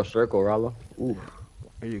 Oh, we gotta go circle, Ralo. Ooh.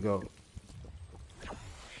 Here you go.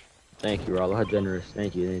 Thank you, Ralo. How generous.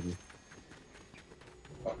 Thank you, thank you.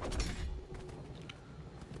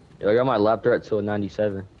 Yo, I got my lap threat till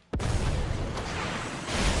 97.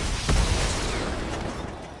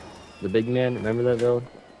 The big man, remember that build?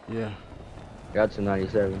 Yeah. Got to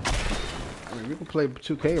 97. I mean, we can play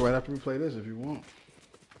 2K right after we play this if you want.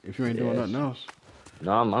 If you ain't doing nothing else.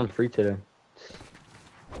 No, I'm free today.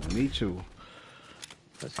 Me too.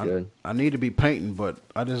 That's good. I need to be painting, but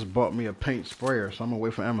I just bought me a paint sprayer, so I'm gonna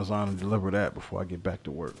wait for Amazon to deliver that before I get back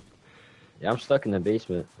to work. Yeah, I'm stuck in the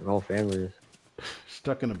basement. The whole family is.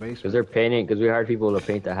 Stuck in the basement? Because they're painting, because we hired people to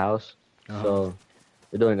paint the house. So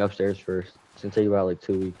they're doing upstairs first. It's gonna take about like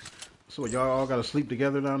 2 weeks. So y'all all gotta sleep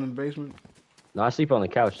together down in the basement? No, I sleep on the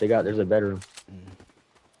couch. There's a bedroom.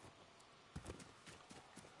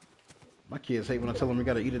 My kids hate when I tell them we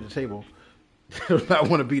gotta eat at the table. They do not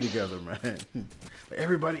want to be together, man.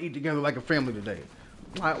 Everybody eat together like a family today.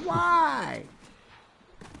 Like, why?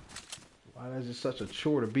 Why is it such a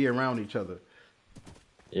chore to be around each other?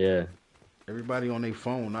 Yeah. Everybody on their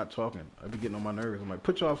phone, not talking. I be getting on my nerves. I'm like,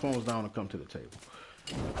 put your phones down and come to the table.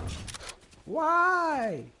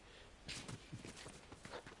 Why?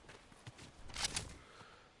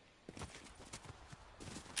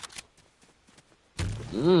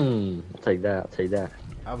 I'll take that. I'll take that.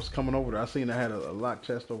 I was coming over there. I seen I had a locked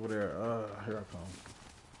chest over there. Here I come.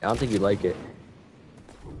 I don't think you like it.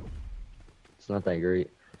 It's not that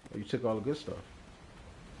great. Oh, you took all the good stuff.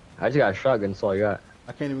 I just got a shotgun. That's all I got.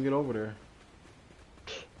 I can't even get over there.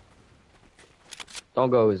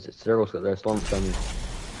 Don't go. Circle's there. Storm's coming.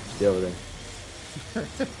 Stay over there.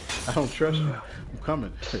 I don't trust you. I'm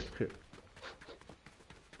coming.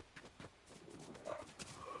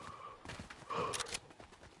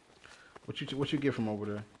 What you get from over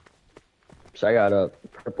there? So I got a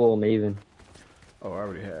purple Maven. Oh, I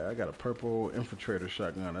already had. I got a purple infiltrator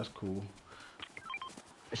shotgun. That's cool.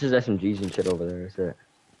 It's just SMGs and shit over there. That's it.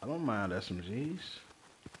 I don't mind SMGs.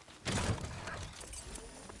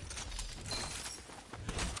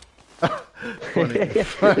 funny.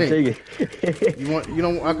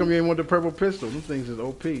 How come you ain't want the purple pistol? Them things is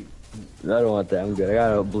OP. No, I don't want that. I'm good. I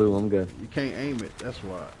got a blue. I'm good. You can't aim it. That's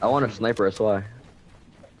why. I want a sniper. That's why.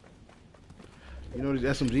 You know these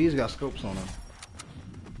SMGs got scopes on them.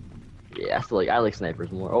 Yeah, I like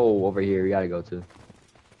snipers more. Oh, over here, we gotta go to.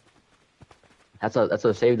 That's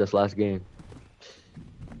what saved us last game.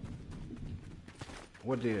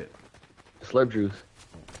 What did? Slurp juice.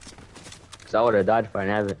 Cause I would have died if I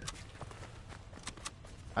didn't have it.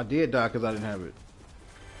 I did die because I didn't have it.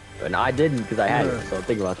 But no, I didn't because I had it. So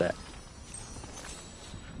think about that.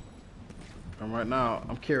 And right now,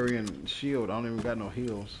 I'm carrying shield. I don't even got no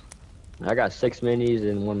heals. I got 6 minis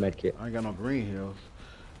and 1 med kit. I ain't got no green heals.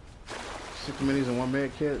 6 minis and 1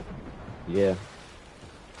 med kit? Yeah.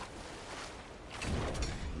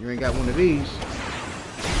 You ain't got one of these.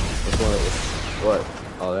 What?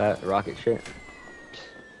 Oh, that rocket shit.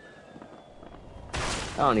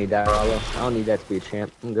 I don't need that, Ralo. I don't need that to be a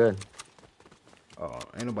champ. I'm good. Oh,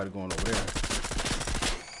 ain't nobody going over there.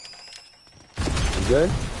 You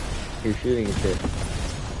good? You're shooting and shit.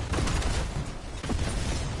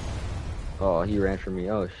 Oh, he ran from me.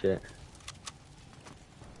 Oh, shit.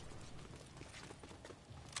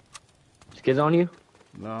 Is kids on you?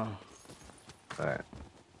 No. Alright.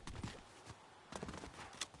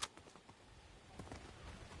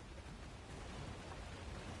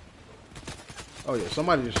 Oh yeah,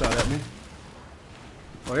 somebody just shot at me.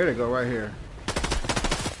 Oh, here they go, right here.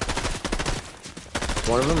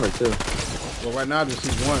 One of them or two? Well, right now I just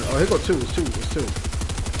see one. Oh, here go two. It's two. It's two.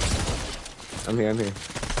 I'm here.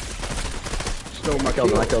 Stole my I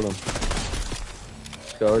killed kill. him.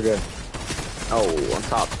 Let's go, we're good. Oh, on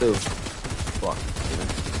top too. Fuck.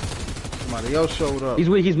 Somebody else showed up. He's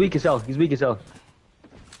weak as hell.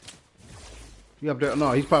 He up there?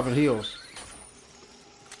 No, he's popping heals.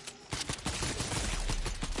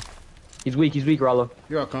 He's weak, Ralo.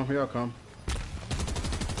 Here I come.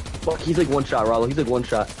 Fuck, he's like one shot, Ralo. He's like one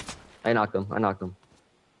shot. I knocked him.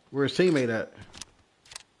 Where's his teammate at?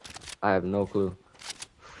 I have no clue.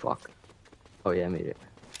 Fuck. Oh yeah, I made it.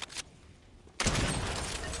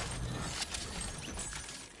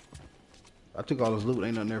 I took all his loot.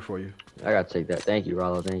 Ain't nothing there for you. I gotta take that. Thank you,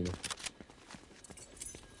 Ralo. Thank you.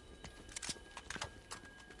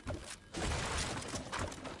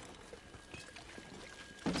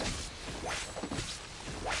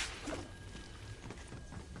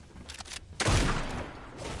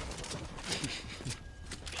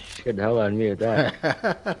 Scared the hell out of me with that.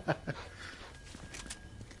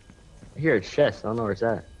 I hear a chest. I don't know where it's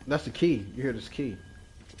at. That's the key. You hear this key.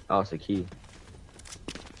 Oh, it's a key.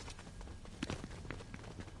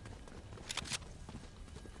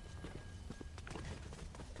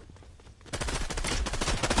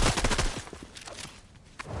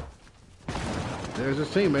 There's his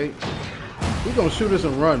teammate. He's gonna shoot us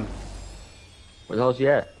and run. Where the hell's he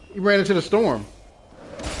at? He ran into the storm.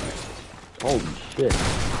 Holy shit.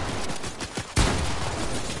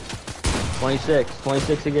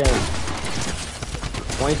 26 again.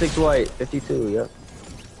 26 white, 52, yep.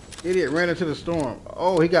 Idiot ran into the storm.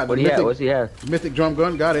 Oh, he got What do he have? What's he have? mythic drum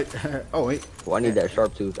gun. Got it. Oh, he. Well, I need that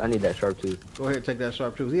sharp tooth. Go ahead and take that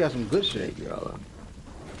sharp tooth. He has some good shit. Thank you, Ralo.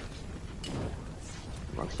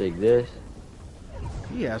 I'll take this.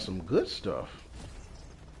 He has some good stuff.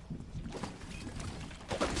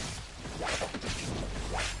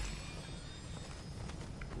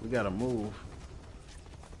 We gotta move.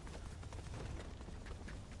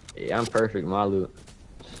 Yeah, I'm perfect, my loot.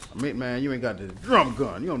 I mean, man, you ain't got this drum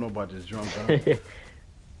gun. You don't know about this drum gun.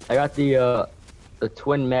 I got the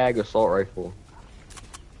twin mag assault rifle.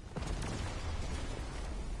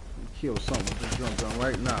 Kill something with this drum gun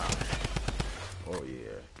right now. Oh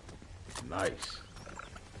yeah, nice.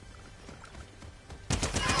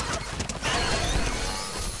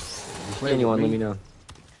 Anyone, let me know.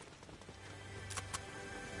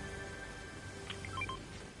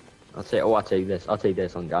 I'll take this. I'm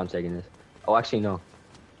taking this. Oh, actually, no.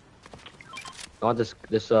 You want this,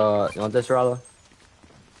 you want this, Ralo?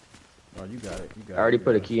 Oh, you got it. I already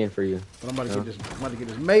put a key in for you. But I'm about to get this. I'm about to get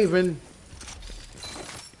this Maven.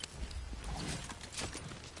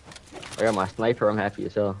 I got my sniper. I'm happy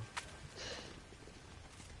as hell.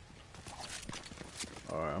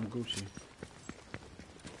 All right, I'm Gucci.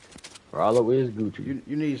 Ralo is Gucci.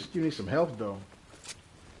 You need some health though.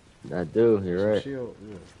 I do. You're Some right. shield.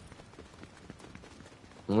 Yeah.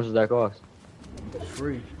 How much does that cost? It's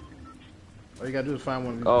free. All you gotta do is find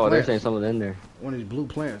one of these Oh, plants. they're saying something in there. One of these blue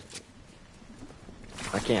plants.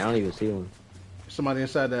 I don't even see one. Somebody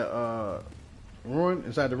inside that ruin,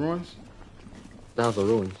 inside the ruins. The house of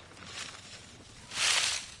ruins.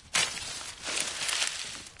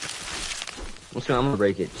 I'm gonna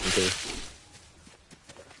break it. Okay.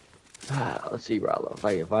 Let's see, Ralo. If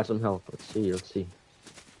I can find some help. Let's see.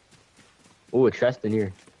 Ooh, a chest in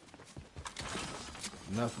here.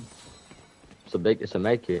 Nothing. It's a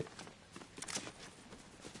med kit.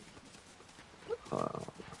 Oh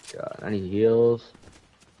my god, I need heals.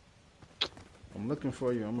 I'm looking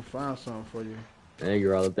for you. I'm gonna find something for you. Thank you,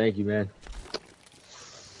 Ralo. Thank you, man.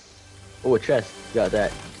 Oh, a chest. Got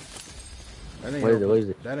that. That ain't What helping. is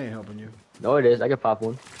it? That ain't helping you. No, it is. I can pop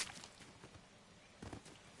one.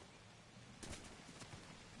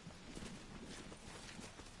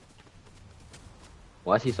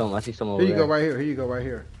 Well, I see some over Here you there. go right here. Here you go right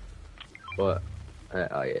here. What?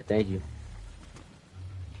 Oh yeah, thank you.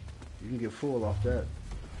 You can get full off that.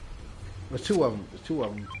 There's two of them. There's two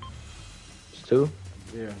of them. It's two?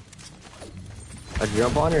 Yeah. I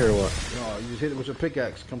jump on it or what? No, you just hit it with your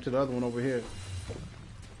pickaxe. Come to the other one over here.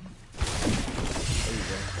 There you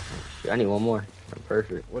go. I need one more. I'm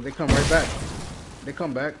perfect. Well, they come right back. They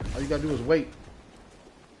come back. All you gotta do is wait.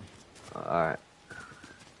 Alright.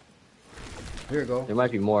 Here you go. There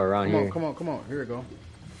might be more around here. Come on. Here you go.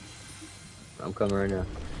 I'm coming right now.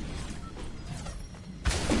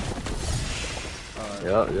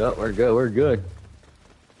 All right. Yep, we're good.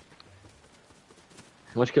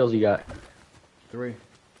 How much kills you got? 3.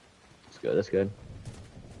 That's good.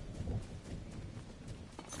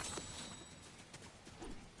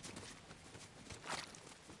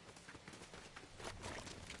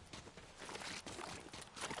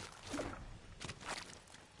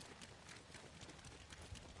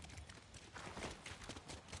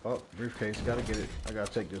 Oh, briefcase. Gotta get it. I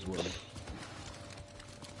gotta take this with me.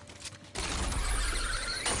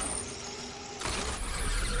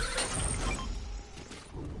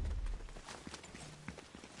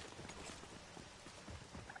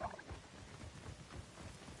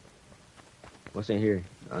 What's in here?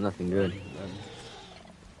 Oh, nothing good.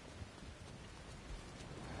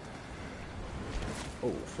 Oh,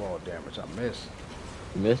 fall damage. I missed.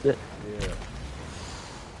 You missed it? Yeah.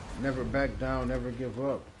 Never back down, never give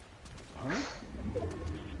up. Huh?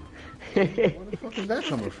 Where the fuck is that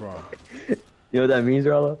coming from? You know what that means,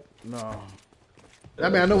 Ralo? No. I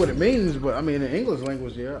mean, I know what it means, but I mean, in English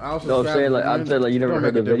language, yeah. I also No, I'm saying like you never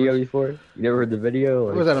heard the video before. You never heard the video?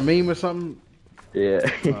 Like, was that a meme or something? Yeah.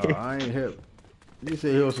 I ain't hip. You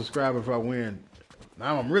say he'll subscribe if I win.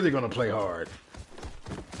 Now I'm really gonna play hard.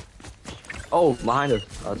 Oh, behind us.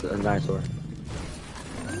 Oh, it's a dinosaur.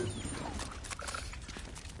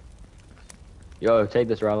 Yo, take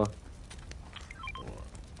this, Ralo.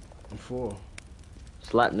 I'm full.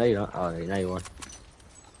 Slap. No, you don't. Oh, now you won.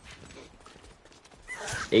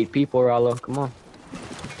 8 people, Ralo. Come on.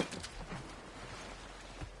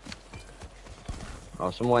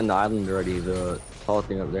 Oh, someone in the island already. The tall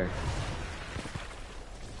thing up there.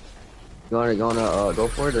 You wanna go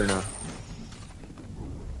for it or no?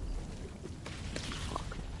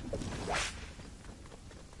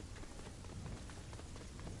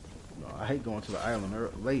 No, I hate going to the island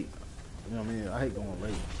late. You know what I mean? I hate going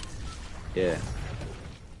late. Yeah.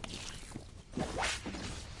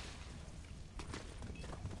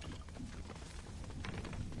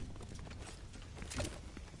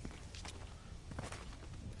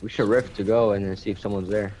 We should rift to go and then see if someone's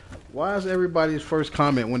there. Why is everybody's first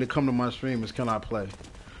comment when they come to my stream is, "Can I play?"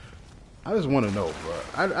 I just want to know, bro.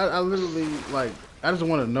 I literally, like, I just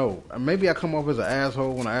want to know. Maybe I come off as an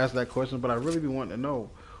asshole when I ask that question, but I really be wanting to know,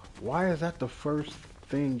 why is that the first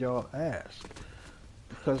thing y'all ask?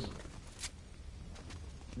 Because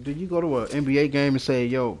do you go to an NBA game and say,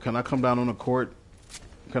 "Yo, can I come down on the court?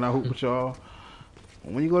 Can I hoop with y'all?"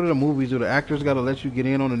 When you go to the movies, do the actors got to let you get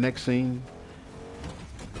in on the next scene?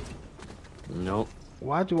 Nope.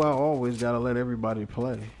 Why do I always got to let everybody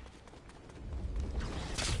play?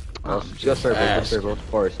 Oh, just circle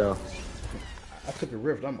for yourself. I took a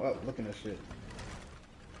rift. I'm up looking at shit.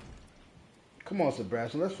 Come on,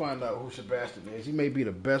 Sebastian. Let's find out who Sebastian is. He may be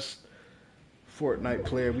the best Fortnite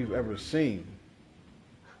player we've ever seen.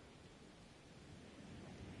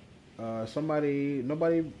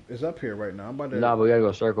 Nobody is up here right now. I'm about to. Nah, but we gotta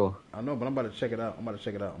go circle. I know, but I'm about to check it out. I'm about to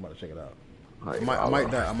check it out. Right, I might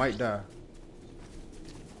die. I might die.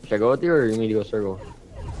 Should I go with you or you need to go circle?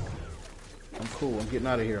 I'm cool. I'm getting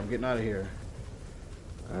out of here.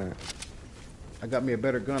 Alright. I got me a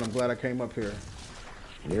better gun. I'm glad I came up here.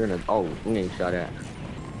 You're in a. Oh, you getting shot at.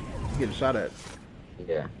 You getting shot at?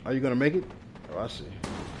 Yeah. Are you gonna make it? Oh, I see.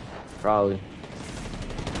 Probably.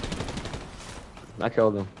 I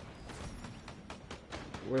killed him.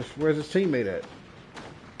 Where's his teammate at?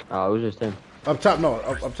 Oh, it was just him. Up top, no,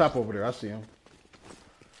 up top over there. I see him.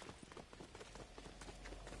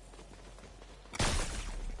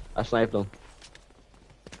 I sniped him.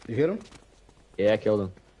 You hit him? Yeah, I killed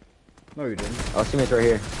him. No, you didn't. Oh, teammate's right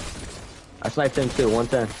here. I sniped him too,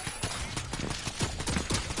 110.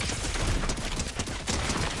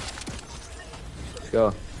 Let's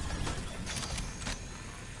go.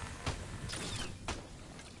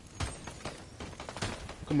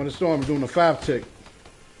 Come on, the Storm is doing a 5-tick.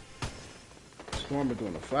 Storm is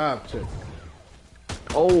doing a 5-tick.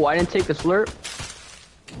 Oh, I didn't take the slurp.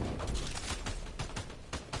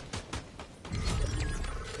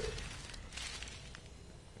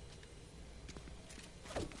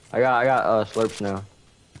 I got slurps now.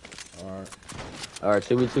 Alright,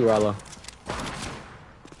 2v2 Ralo.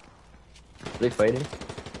 Are they fighting?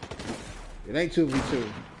 It ain't 2v2.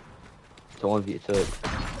 It's a 1v2.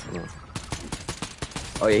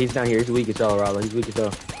 Oh yeah, he's down here. He's weak as hell, Ralo. He's weak as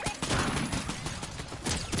hell.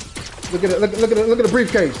 Look at it. Look at the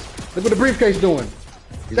briefcase. Look what the briefcase doing.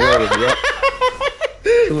 He's already, yep.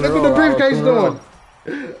 Look what the briefcase doing.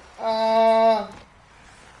 Let's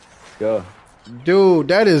go. Dude,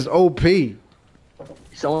 that is OP.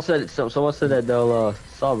 Someone said that they'll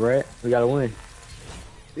sub, right? We gotta win.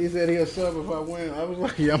 He said he'll sub if I win. I was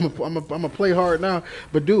like, yeah, I'm gonna play hard now.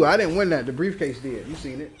 But dude, I didn't win that. The briefcase did. You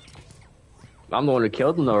seen it? I'm the one that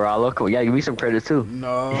killed him though, Ralo. Come on, yeah, give me some credit too.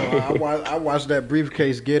 No, I watched that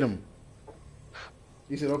briefcase get him.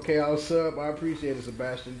 He said, "Okay, I'll sub. I appreciate it,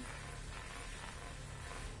 Sebastian."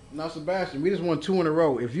 Now, Sebastian, we just won 2 in a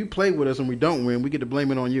row. If you play with us and we don't win, we get to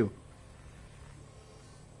blame it on you.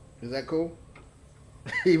 Is that cool?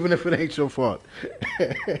 Even if it ain't your fault.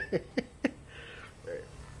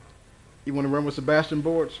 You want to run with Sebastian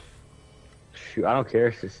boards? Shoot, I don't care.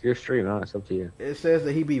 It's just your stream, huh? It's up to you. It says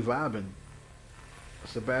that he be vibing.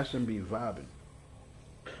 Sebastian be vibing.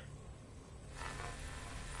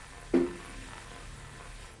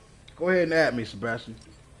 Go ahead and add me, Sebastian.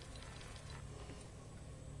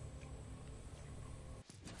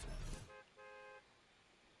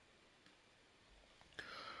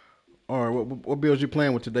 All right, what builds you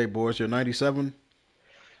playing with today, boys? Your 97?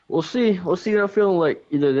 We'll see. We'll see what I'm feeling like.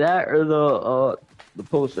 Either that or the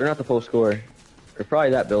post, or not the post score, or probably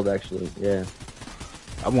that build actually. Yeah.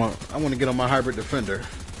 I want to get on my hybrid defender.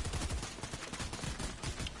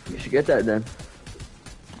 You should get that then.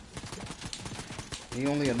 He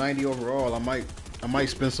only a 90 overall. I might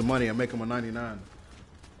spend some money and make him a 99.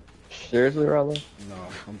 Seriously, Ralo? No,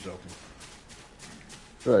 I'm joking.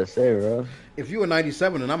 That's what I say, bro. If you a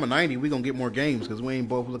 97 and I'm a 90, we gonna get more games because we ain't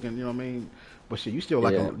both looking. You know what I mean? But shit, you still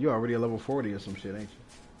like you already a level 40 or some shit, ain't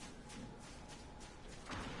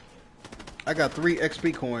you? I got 3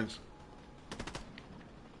 XP coins.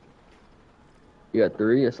 You got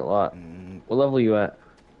 3? That's a lot. What level you at?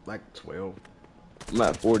 Like 12. I'm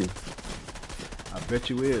at 40. I bet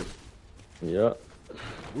you is. Yep.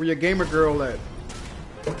 Where your gamer girl at?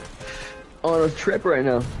 On a trip right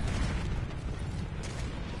now.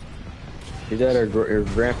 She's at her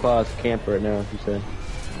grandpa's camp right now, she said.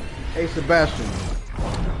 Hey, Sebastian.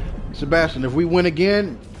 Sebastian, if we win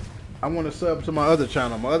again, I want to sub to my other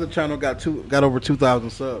channel. My other channel got over 2,000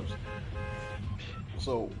 subs.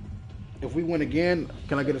 So, if we win again,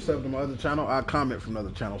 can I get a sub to my other channel? I'll comment from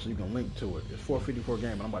another channel so you can link to it. It's 454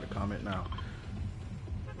 Gaming. I'm about to comment now.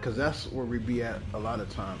 Because that's where we be at a lot of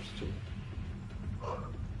times, too.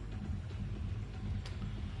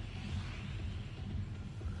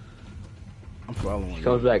 I'm following She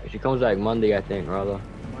comes back. She comes back Monday, I think, Ralo.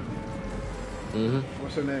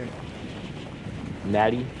 What's her name?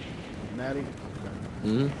 Natty. Natty?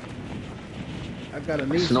 Okay. I got a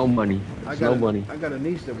niece. Snow Bunny. Snow Bunny. I got a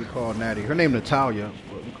niece that we call Natty. Her name Natalia.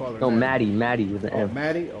 But we call her Natty. Maddie with an M. Oh,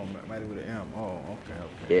 Maddie? Oh, Maddie with an M. Oh,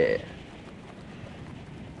 okay. Yeah.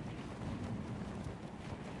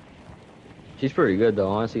 She's pretty good, though.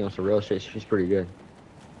 Honestly, on some real shit, she's pretty good.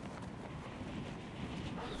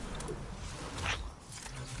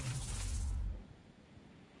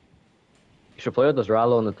 You should play with us,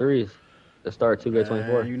 Ralo, in the 3s. Let's start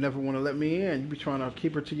 2K24. You never want to let me in. You be trying to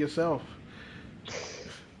keep her to yourself.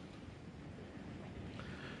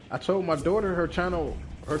 I told my daughter her channel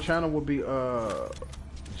would be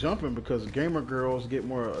jumping because gamer girls get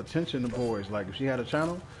more attention than boys. Like if she had a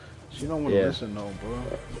channel, she don't want to listen, no, bro.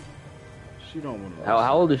 She don't want to.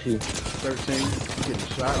 How old is she? 13. Getting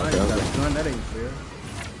shot. I ain't got a gun. That ain't fair.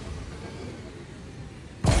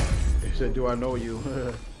 He said, "Do I know you?"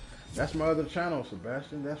 That's my other channel,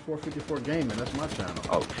 Sebastian. That's 454 Gaming. That's my channel.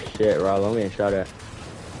 Oh shit, Ralo, I'm getting shot at.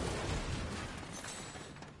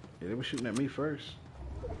 Yeah, they were shooting at me first.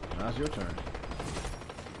 Now it's your turn.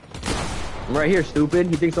 I'm right here, stupid.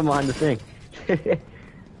 He thinks I'm behind the thing.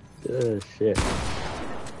 Oh shit.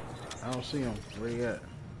 I don't see him. Where he at?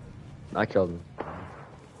 I killed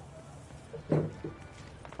him.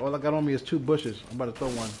 All I got on me is 2 bushes. I'm about to throw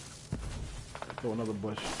one. Throw another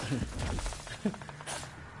bush.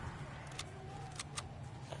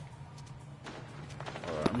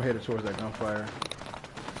 Alright, I'm headed towards that gunfire.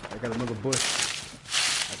 I got another bush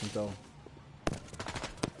I can throw.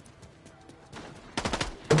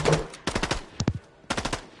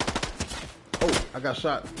 Oh, I got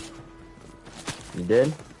shot. You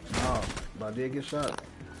did? No, but I did get shot.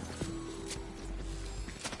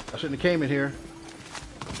 I shouldn't have came in here.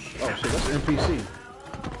 Oh shit, that's an NPC.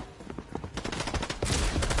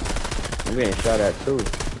 I'm getting shot at too.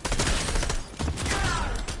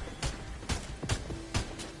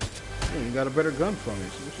 Hey, you got a better gun from me.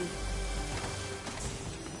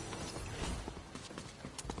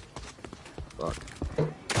 Fuck.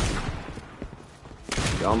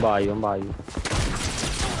 Yo, I'm by you.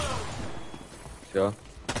 Sure.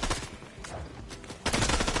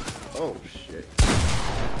 Oh shit.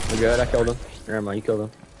 We're good, I killed him. Never mind, you killed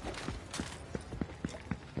him.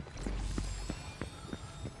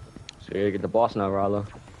 So you get the boss now, Ralo.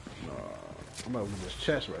 I'm gonna move his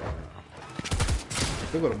chest right now.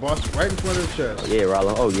 Look at the boss right in front of the chest. Oh yeah,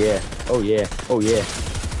 Ralo. Oh yeah. Oh yeah. Oh yeah.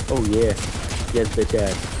 Oh yeah. Yes, bitch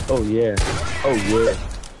ass. Oh yeah. Oh yeah.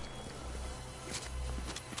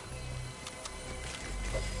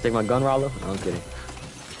 Take my gun, Ralo? No, I'm kidding.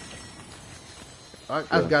 I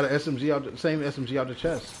just got an SMG out, same SMG out the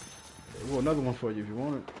chest. Well, another one for you if you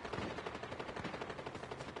want it.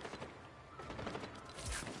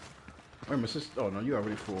 Wait a minute, sister. Oh no, you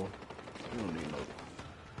already full. You don't need no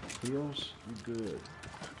heals. You good.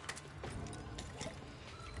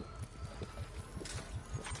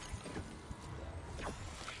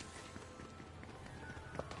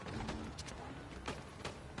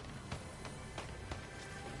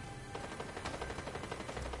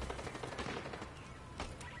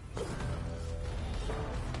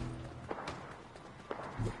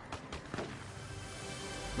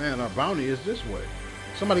 Man, our bounty is this way.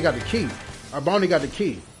 Somebody got the key. Our bounty got the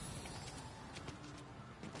key.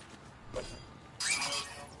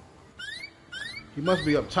 He must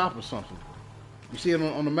be up top or something. You see it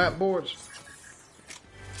on the map boards?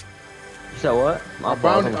 You said what? Our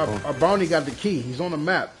bounty got the key. He's on the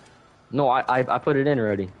map. No, I put it in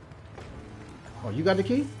already. Oh, you got the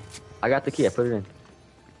key? I got the key. I put it in.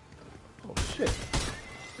 Oh shit!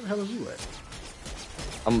 Where the hell is you at?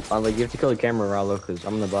 I'm like, you have to kill the camera, Ralo, because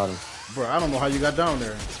I'm in the bottom. Bro, I don't know how you got down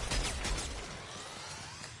there.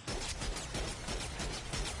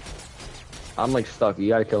 I'm like stuck. You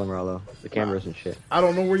gotta kill him, Ralo. The camera isn't shit. I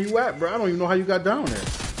don't know where you at, bro. I don't even know how you got down there.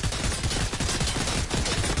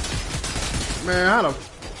 Man, how the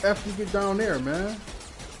F you get down there, man?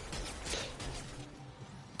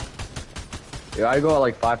 Yeah, I go at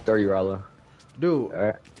like 5:30, Ralo. Dude,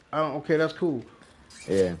 Alright. okay, that's cool.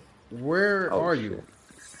 Yeah. Where are shit. you?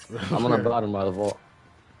 I'm on the bottom by the vault.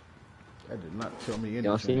 That did not tell me anything. You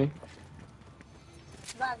don't see me?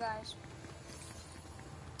 Bye, guys.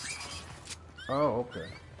 Oh, okay.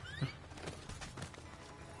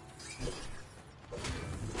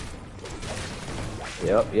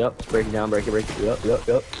 Yep. Break it down, break it. Yep.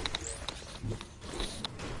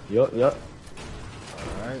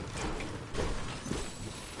 Alright.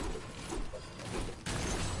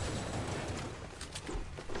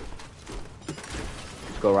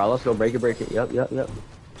 Let's go, Ralo. Let's go, break it. Yep.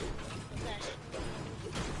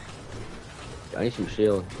 I need some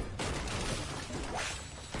shield.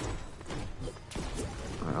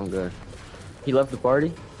 Alright, I'm good. He left the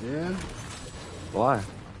party? Yeah? Why?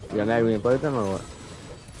 You got mad we didn't play with them or what?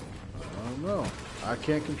 I don't know. I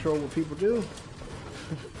can't control what people do.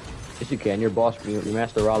 Yes, you can. You're boss. You're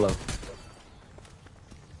Master Ralo.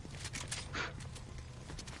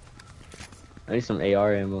 I need some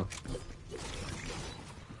AR ammo.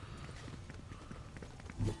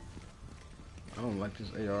 I don't like this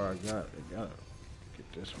AR I got. I gotta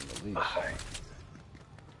get this one at least. I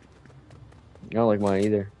don't like mine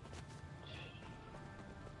either.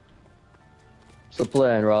 What's the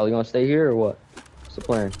plan, Raleigh? You want to stay here or what? What's the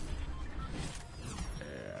plan?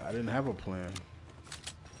 Yeah, I didn't have a plan.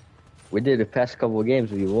 We did the past couple of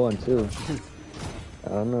games. We won too. I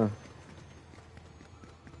don't know.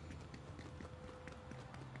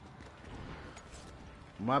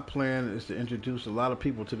 My plan is to introduce a lot of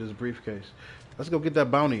people to this briefcase. Let's go get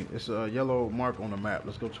that bounty. It's a yellow mark on the map.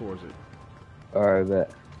 Let's go towards it. Alright,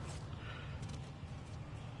 bet.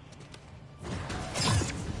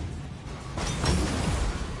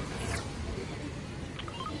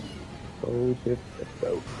 Oh, shit. Let's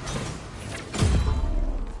go.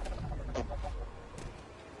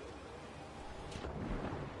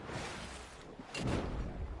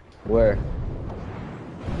 Where?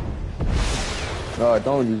 Oh,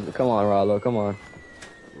 don't use it. Come on, Ralo. Come on.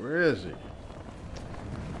 Where is he?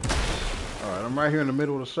 Alright, I'm right here in the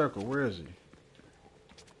middle of the circle. Where is he?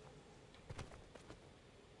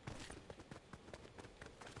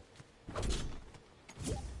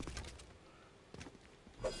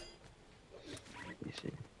 Let me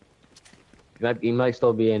see. He might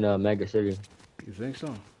still be in Mega City. You think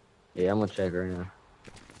so? Yeah, I'm gonna check right now.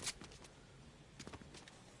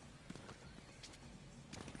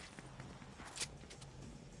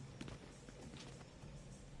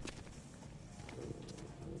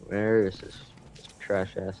 Where is this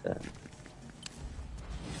trash ass at?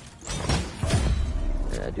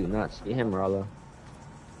 Yeah, I do not see him, Ralo.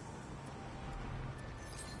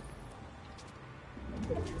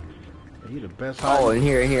 He the best hiding. Oh, in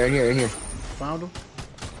here. Found him?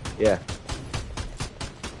 Yeah.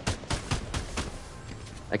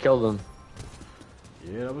 I killed him.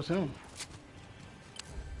 Yeah, that was him.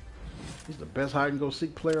 He's the best hide and go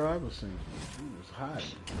seek player I've ever seen. He was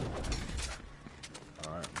hiding.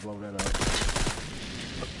 Alright, blow that up.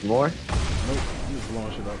 More? Nope, he was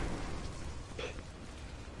blowing shit up.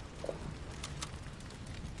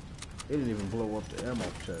 It didn't even blow up the ammo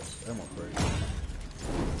chest, ammo crate.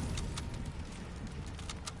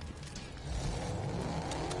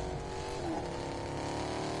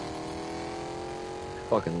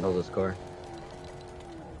 Fucking love this car.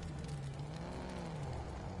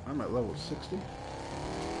 I'm at level 60.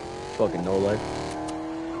 Fucking no life.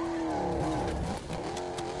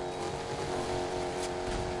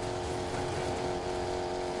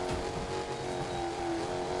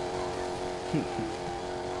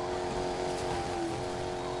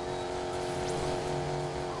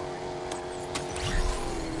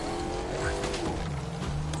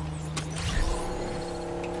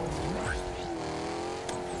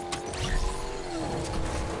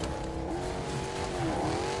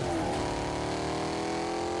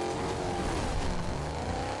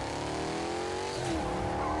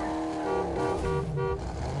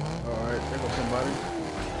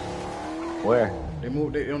 Where? They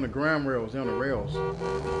moved. They on the ground rails. They on the rails.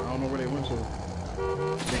 I don't know where they went to.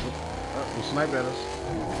 They sniped at us.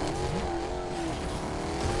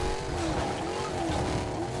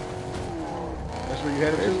 That's where you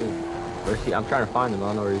headed to? Where's he? I'm trying to find him. I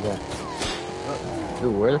don't know where he's at.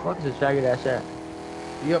 Dude, where the fuck is this jagged ass at?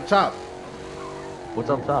 He up top. What's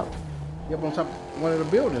up top? He up on top of one of the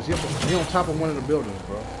buildings. He on top of one of the buildings,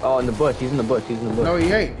 bro. Oh, in the bush. He's in the bush. He's in the bush. No,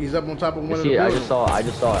 he ain't. He's up on top of one of the I buildings.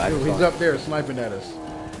 just saw it. Dude, he's up there sniping at us.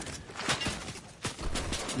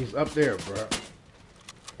 He's up there, bro.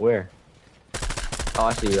 Where? Oh,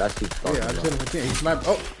 I see you. I see you. Yeah, I just hit him again. He sniped.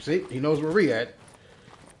 Oh, see? He knows where we at.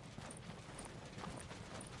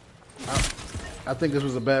 I think this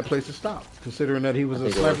was a bad place to stop, considering that he was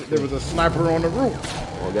a sniper. There was a sniper on the roof.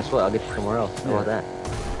 Well, guess what? I'll get you somewhere else. How about that?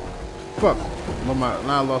 Fuck. Now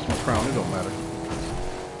I lost my crown. It don't matter.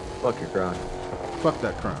 Fuck your crown. Fuck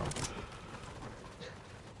that crown.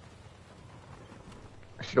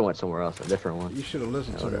 I should have went somewhere else, a different one. You should have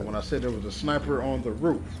listened to me when I said there was a sniper on the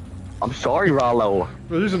roof. I'm sorry, Ralo.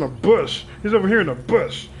 He's in a bush. He's over here in a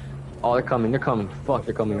bush. Oh, they're coming. They're coming. Fuck,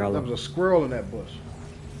 they're coming, Ralo. There was a squirrel in that bush.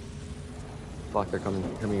 Fuck, they're coming.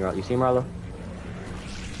 Coming, Ralo. You see him, Ralo?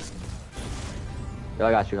 Yo,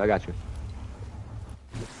 I got you.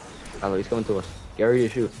 Ralo, he's coming to us. Get ready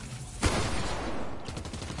to shoot.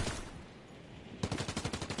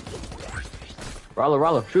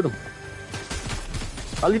 Ralo, shoot him.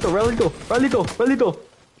 Ralito.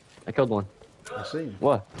 I killed one. I see him.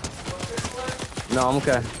 What? No, I'm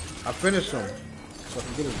okay. I finished him so I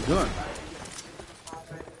can get his gun.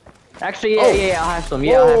 Actually, yeah, I'll have some.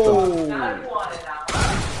 I'll have some.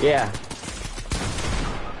 Yeah.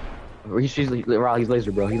 He's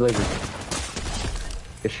laser, bro. He's laser.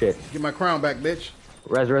 Good shit. Get my crown back, bitch.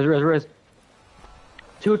 Res.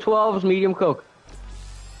 212s, medium coke.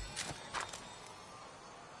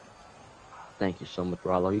 Thank you so much,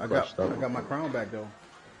 Ralo. You clutched up. I got my crown back, though.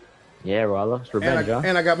 Yeah, Ralo. It's revenge, huh?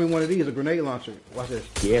 And I got me one of these, a grenade launcher. Watch this.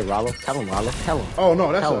 Yeah, Ralo. Tell him, Ralo. Tell him. Oh,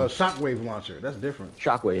 no, that's a shockwave launcher. That's different.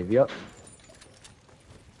 Shockwave, yep.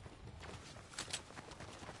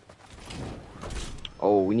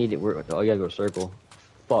 Oh, we need it. Oh, you gotta go circle.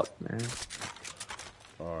 Fuck, man.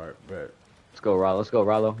 Alright, bet. Let's go,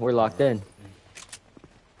 Ralo. We're locked in.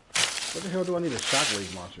 What the hell do I need a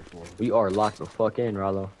shockwave launcher for? We are locked the fuck in,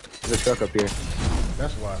 Ralo. There's a truck up here.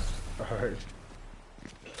 That's why. Alright.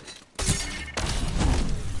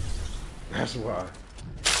 That's why.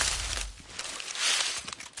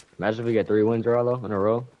 Imagine if we get 3 wins, Ralo, in a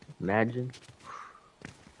row. Imagine.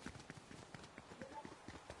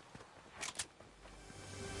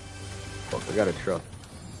 Fuck, I got a truck.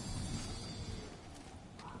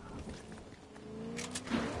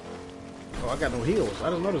 Oh, I got no heals. I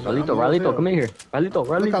didn't notice that. Ralito, come in here. Ralito.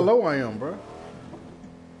 Look how low I am, bro.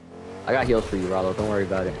 I got heals for you, Ralo. Don't worry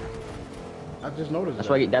about it. I just noticed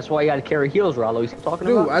That's why you gotta carry heals, Ralo. He's talking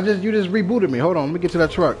about. Dude, you just rebooted me. Hold on, let me get to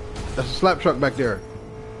that truck. That's a slap truck back there.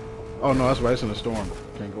 Oh no, that's right. It's in the storm.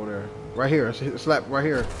 Can't go there. Right here. It's a slap right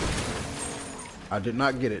here. I did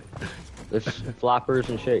not get it. There's floppers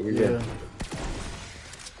and shit. You're good.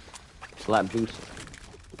 Slap juice.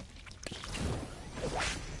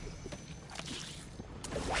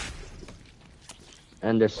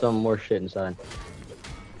 And there's some more shit inside.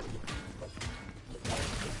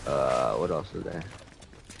 What else is there?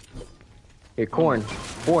 Here, corn,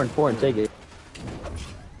 take it.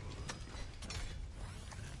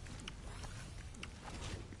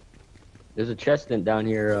 There's a chest down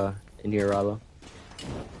here, in here, Ralo.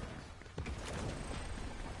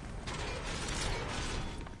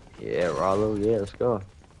 Yeah, Ralo, yeah, let's go.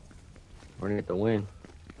 We're gonna get the win.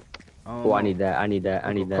 Oh, I need that.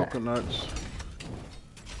 Coconuts.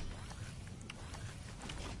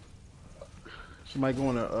 Somebody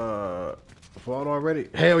going to vault already?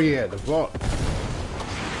 Hell yeah, the vault.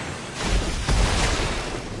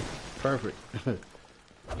 Perfect.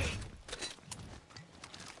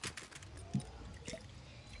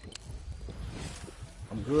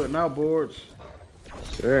 I'm good now, boards.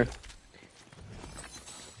 Sure. I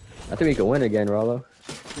think we can win again, Ralo.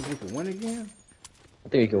 Think we can win again? I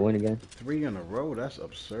think we can win again. 3 in a row? That's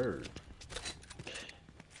absurd.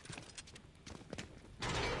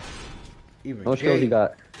 Even how much kills you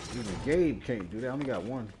got? Even Gabe can't do that. I only got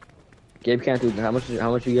 1. Gabe can't do. How much you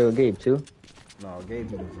give Gabe? 2? No, Gabe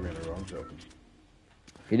can do 3 in a row. I'm joking.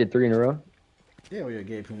 He did 3 in a row? Yeah,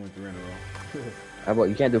 Gabe can win 3 in a row. How about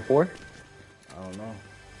you can't do 4? I don't know.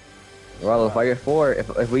 Well, if I get 4,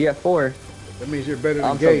 if we get 4, that means you're better than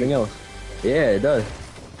I'm Gabe. something else. Yeah, it does.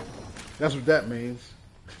 That's what that means.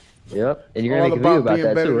 Yep. And you're All gonna make a video about about being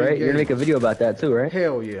that better too, than right? You're gonna make a gamers. video about that too, right?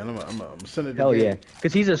 Hell yeah, and I'm sending it to Hell Gabe. yeah.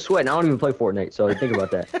 Cause he's a sweat and I don't even play Fortnite, so think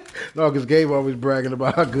about that. No, because Gabe always bragging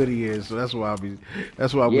about how good he is, so that's why I was Yeah, and I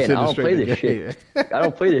sending don't straight play to this Gabe. shit. I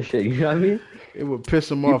don't play this shit, you know what I mean? It would piss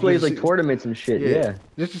him He off plays just like to see, tournaments and shit, yeah, yeah.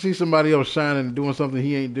 just to see somebody else shining and doing something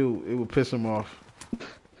he ain't do. It would piss him off.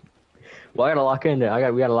 Well, I gotta lock in there.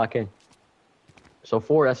 We gotta lock in. So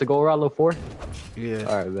 4, that's a goal, Ralo, 4? Yeah.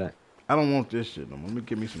 Alright, bet. I don't want this shit no more. Let me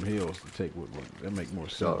give me some heals to take with me. That make more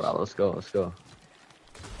Let's go, sense. Ralo, let's go.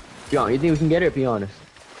 You think we can get it, be honest?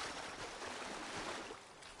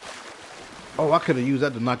 Oh, I could have used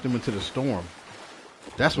that to knock them into the storm.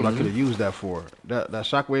 That's what I could have used that for. That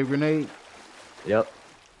shockwave grenade. Yep.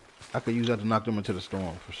 I could use that to knock them into the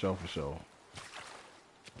storm for sure, for sure.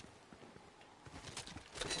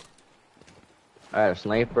 Alright, a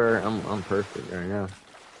sniper. I'm perfect right now.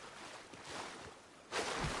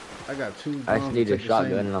 I got two guns. I just need a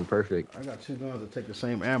shotgun and I'm perfect. I got two guns that take the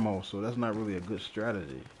same ammo, so that's not really a good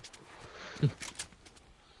strategy.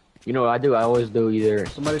 You know what I do? I always do either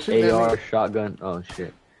Somebody shooting at AR, me. shotgun. Oh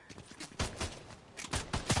shit.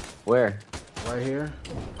 Where? Right here.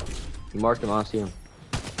 You marked him, I don't see him.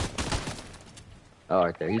 Oh,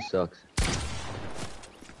 right there. He sucks.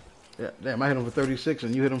 Yeah, damn, I hit him for 36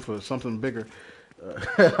 and you hit him for something bigger.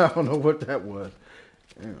 I don't know what that was.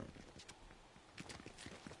 Damn.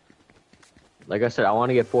 Like I said, I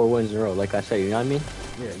want to get 4 wins in a row. Like I said, you know what I mean?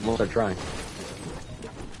 Yeah. Most are trying.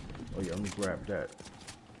 Oh yeah, let me grab that.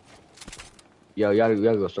 Yo, you gotta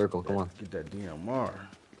go circle. Come on. Get that DMR.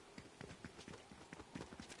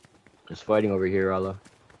 Just fighting over here, Ralo.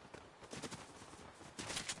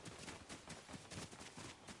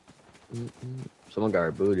 Someone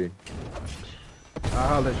got rebooted. I'll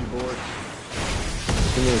holler at you, boys.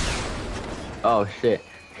 Oh shit.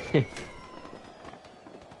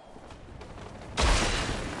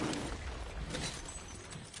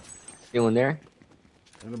 Anyone there?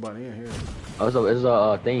 Anybody in here? Oh, there's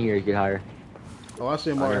a thing here you can hire. Oh, I see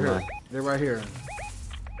them Oh, right never here. mind. They're right here.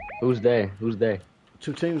 Who's they? Who's they?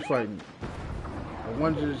 Two teams fighting.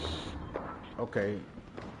 One just... Okay.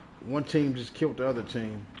 One team just killed the other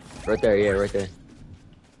team. Right there, yeah, right there.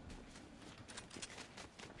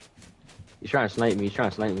 He's trying to snipe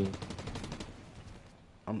me.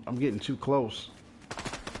 I'm getting too close.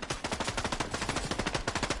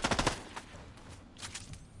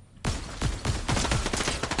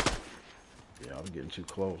 Yeah, I'm getting too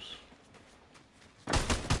close.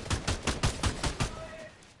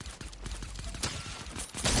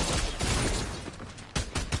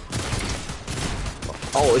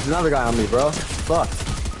 Oh, it's another guy on me, bro. Fuck.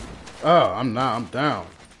 Oh, I'm down.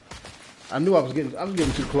 I knew I was getting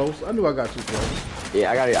too close. I knew I got too close.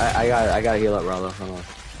 Yeah, I gotta heal up, Ralo. Hold on.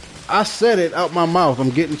 I said it out my mouth.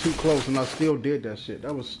 I'm getting too close, and I still did that shit.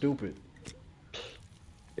 That was stupid.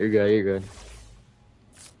 You're good.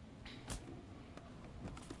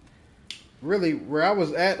 Really, where I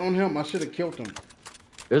was at on him, I should have killed him.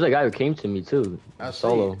 There's a guy who came to me too. I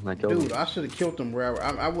Solo. see. And I killed him. Dude, I should have killed him where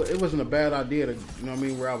it wasn't a bad idea to, you know what I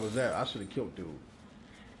mean, where I was at. I should have killed dude.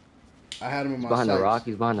 I had him in my sights.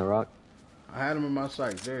 He's behind the rock. I had him in my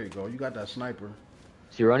sights. There you go. You got that sniper.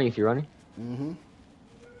 Is he running? Mm-hmm.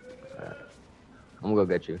 I'm gonna go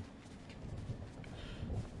get you.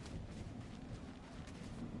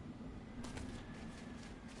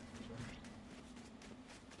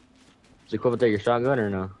 Is it cool if I take your shotgun or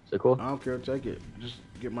no? Is it cool? I don't care. Take it. Just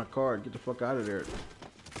get my card. Get the fuck out of there. Is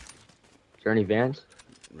there any vans?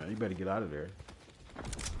 Man, you better get out of there.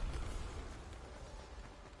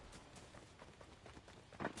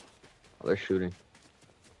 Oh, they're shooting.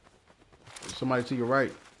 Somebody to your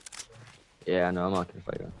right. Yeah, I know. I'm not gonna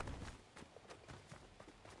fight him.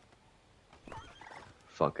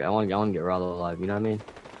 Fuck it. I want to get Ralo alive. You know what I mean?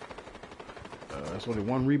 That's only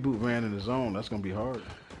one reboot van in the zone. That's gonna be hard.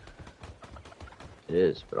 It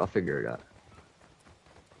is, but I'll figure it out.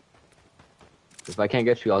 If I can't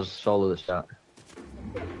get you, I'll just solo the shot.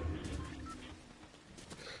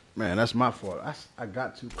 Man, that's my fault. I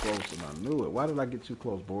got too close and I knew it. Why did I get too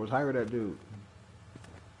close, boys? Hire that dude.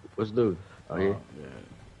 What's dude? Oh, yeah. Yeah.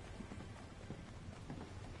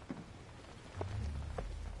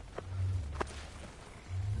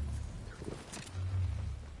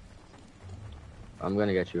 I'm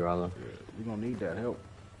gonna get you, Ralo. Yeah, you're gonna need that help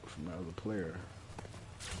from the other player.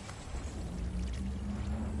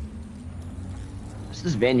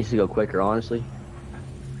 This van needs to go quicker, honestly.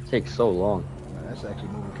 It takes so long. Man, that's actually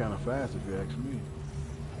moving kind of fast if you ask me.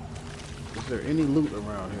 Is there any loot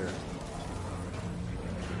around here?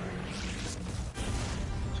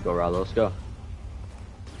 Let's go, Ralo. Let's go.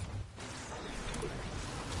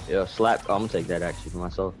 Yeah, slap. Oh, I'm gonna take that actually for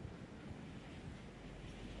myself.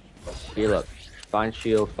 Heal up. Find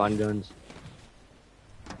shield, find guns.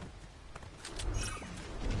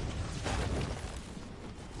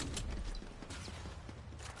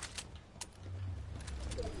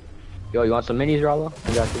 Yo, you want some minis, Ralo?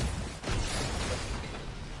 I got you.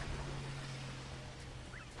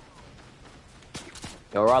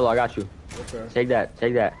 Yo, Ralo, I got you. Okay. Take that,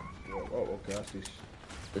 take that. Oh, okay. I see.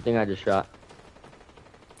 The thing I just shot.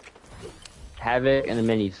 Havoc and the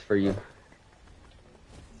minis for you.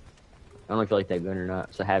 I don't know if you like that gun or not.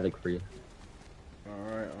 It's a Havoc for you.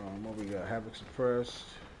 Alright, what we got? Havoc suppressed.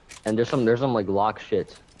 And there's some like lock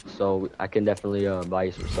shit. So I can definitely buy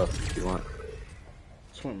you some stuff if you want.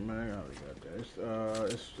 Swim mag, I already got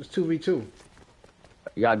that. It's 2v2.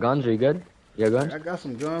 You got guns? Are you good? You got guns? I got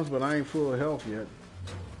some guns, but I ain't full of health yet.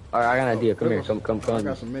 Alright, I got an idea. Come here. Come. I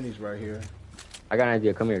got some minis right here. I got an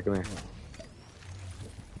idea. Come here.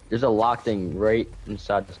 There's a lock thing right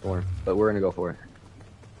inside the storm, but we're gonna go for it.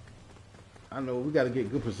 I know we got to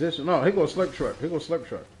get good position. No, here goes slurp truck.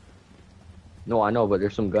 No, I know, but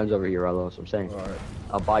there's some guns over here, Ralo. That's what I'm saying. All right.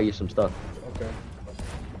 I'll buy you some stuff. Okay.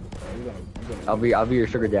 I'll be your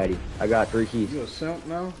sugar daddy. I got 3 keys. You a simp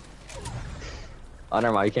now? Oh,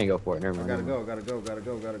 never mind. You can't go for it. Never mind. Gotta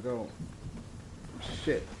go.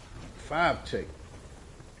 Shit. 5 tick.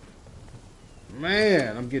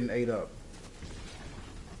 Man, I'm getting ate up.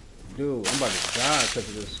 Dude, I'm about to die because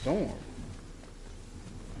of this storm.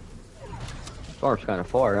 Storm's kind of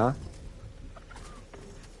far, huh?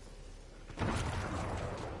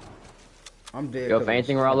 I'm dead. Yo, if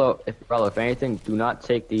anything, Ralo, if anything, do not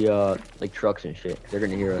take the like trucks and shit. They're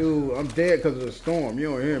gonna hear us. Dude, I'm dead because of the storm. You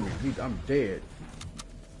don't hear me. I'm dead.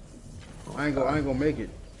 I ain't gonna make it.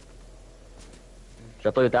 Should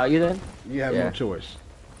I play without you then? You have no choice.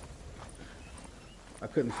 I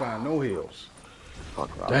couldn't find no hills. Fuck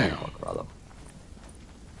Ralo. Damn. Fuck Ralo.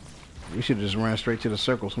 You should have just ran straight to the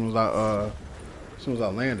circle as soon as I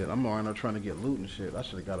landed. I'm around there trying to get loot and shit. I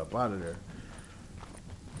should have got up out of there.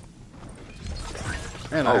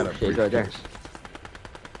 And I had a shit, right there.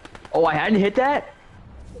 Oh, I hadn't hit that?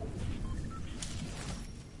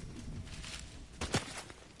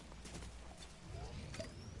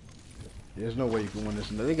 There's no way you can win this.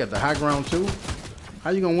 They got the high ground too. How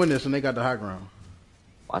you gonna win this and they got the high ground?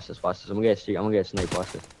 Watch this. I'm gonna get a snake.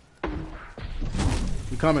 Watch this.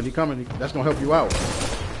 He coming. That's gonna help you out.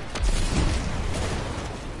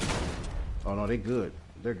 Oh no, they're good.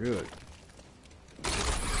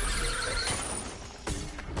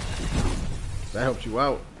 That helped you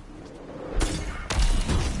out.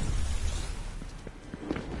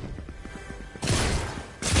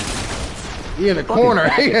 He in the corner.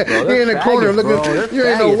 He in the corner. Look at you.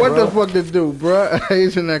 Ain't know what the fuck to do, bro.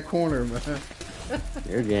 He's in that corner, man.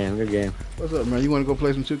 Good game. What's up, man? You want to go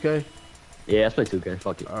play some 2K? Yeah, let's play 2K.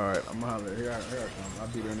 Fuck it. All right, I'm hollering. Here I come. I'll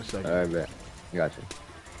be there in a second. All right, bet. Gotcha.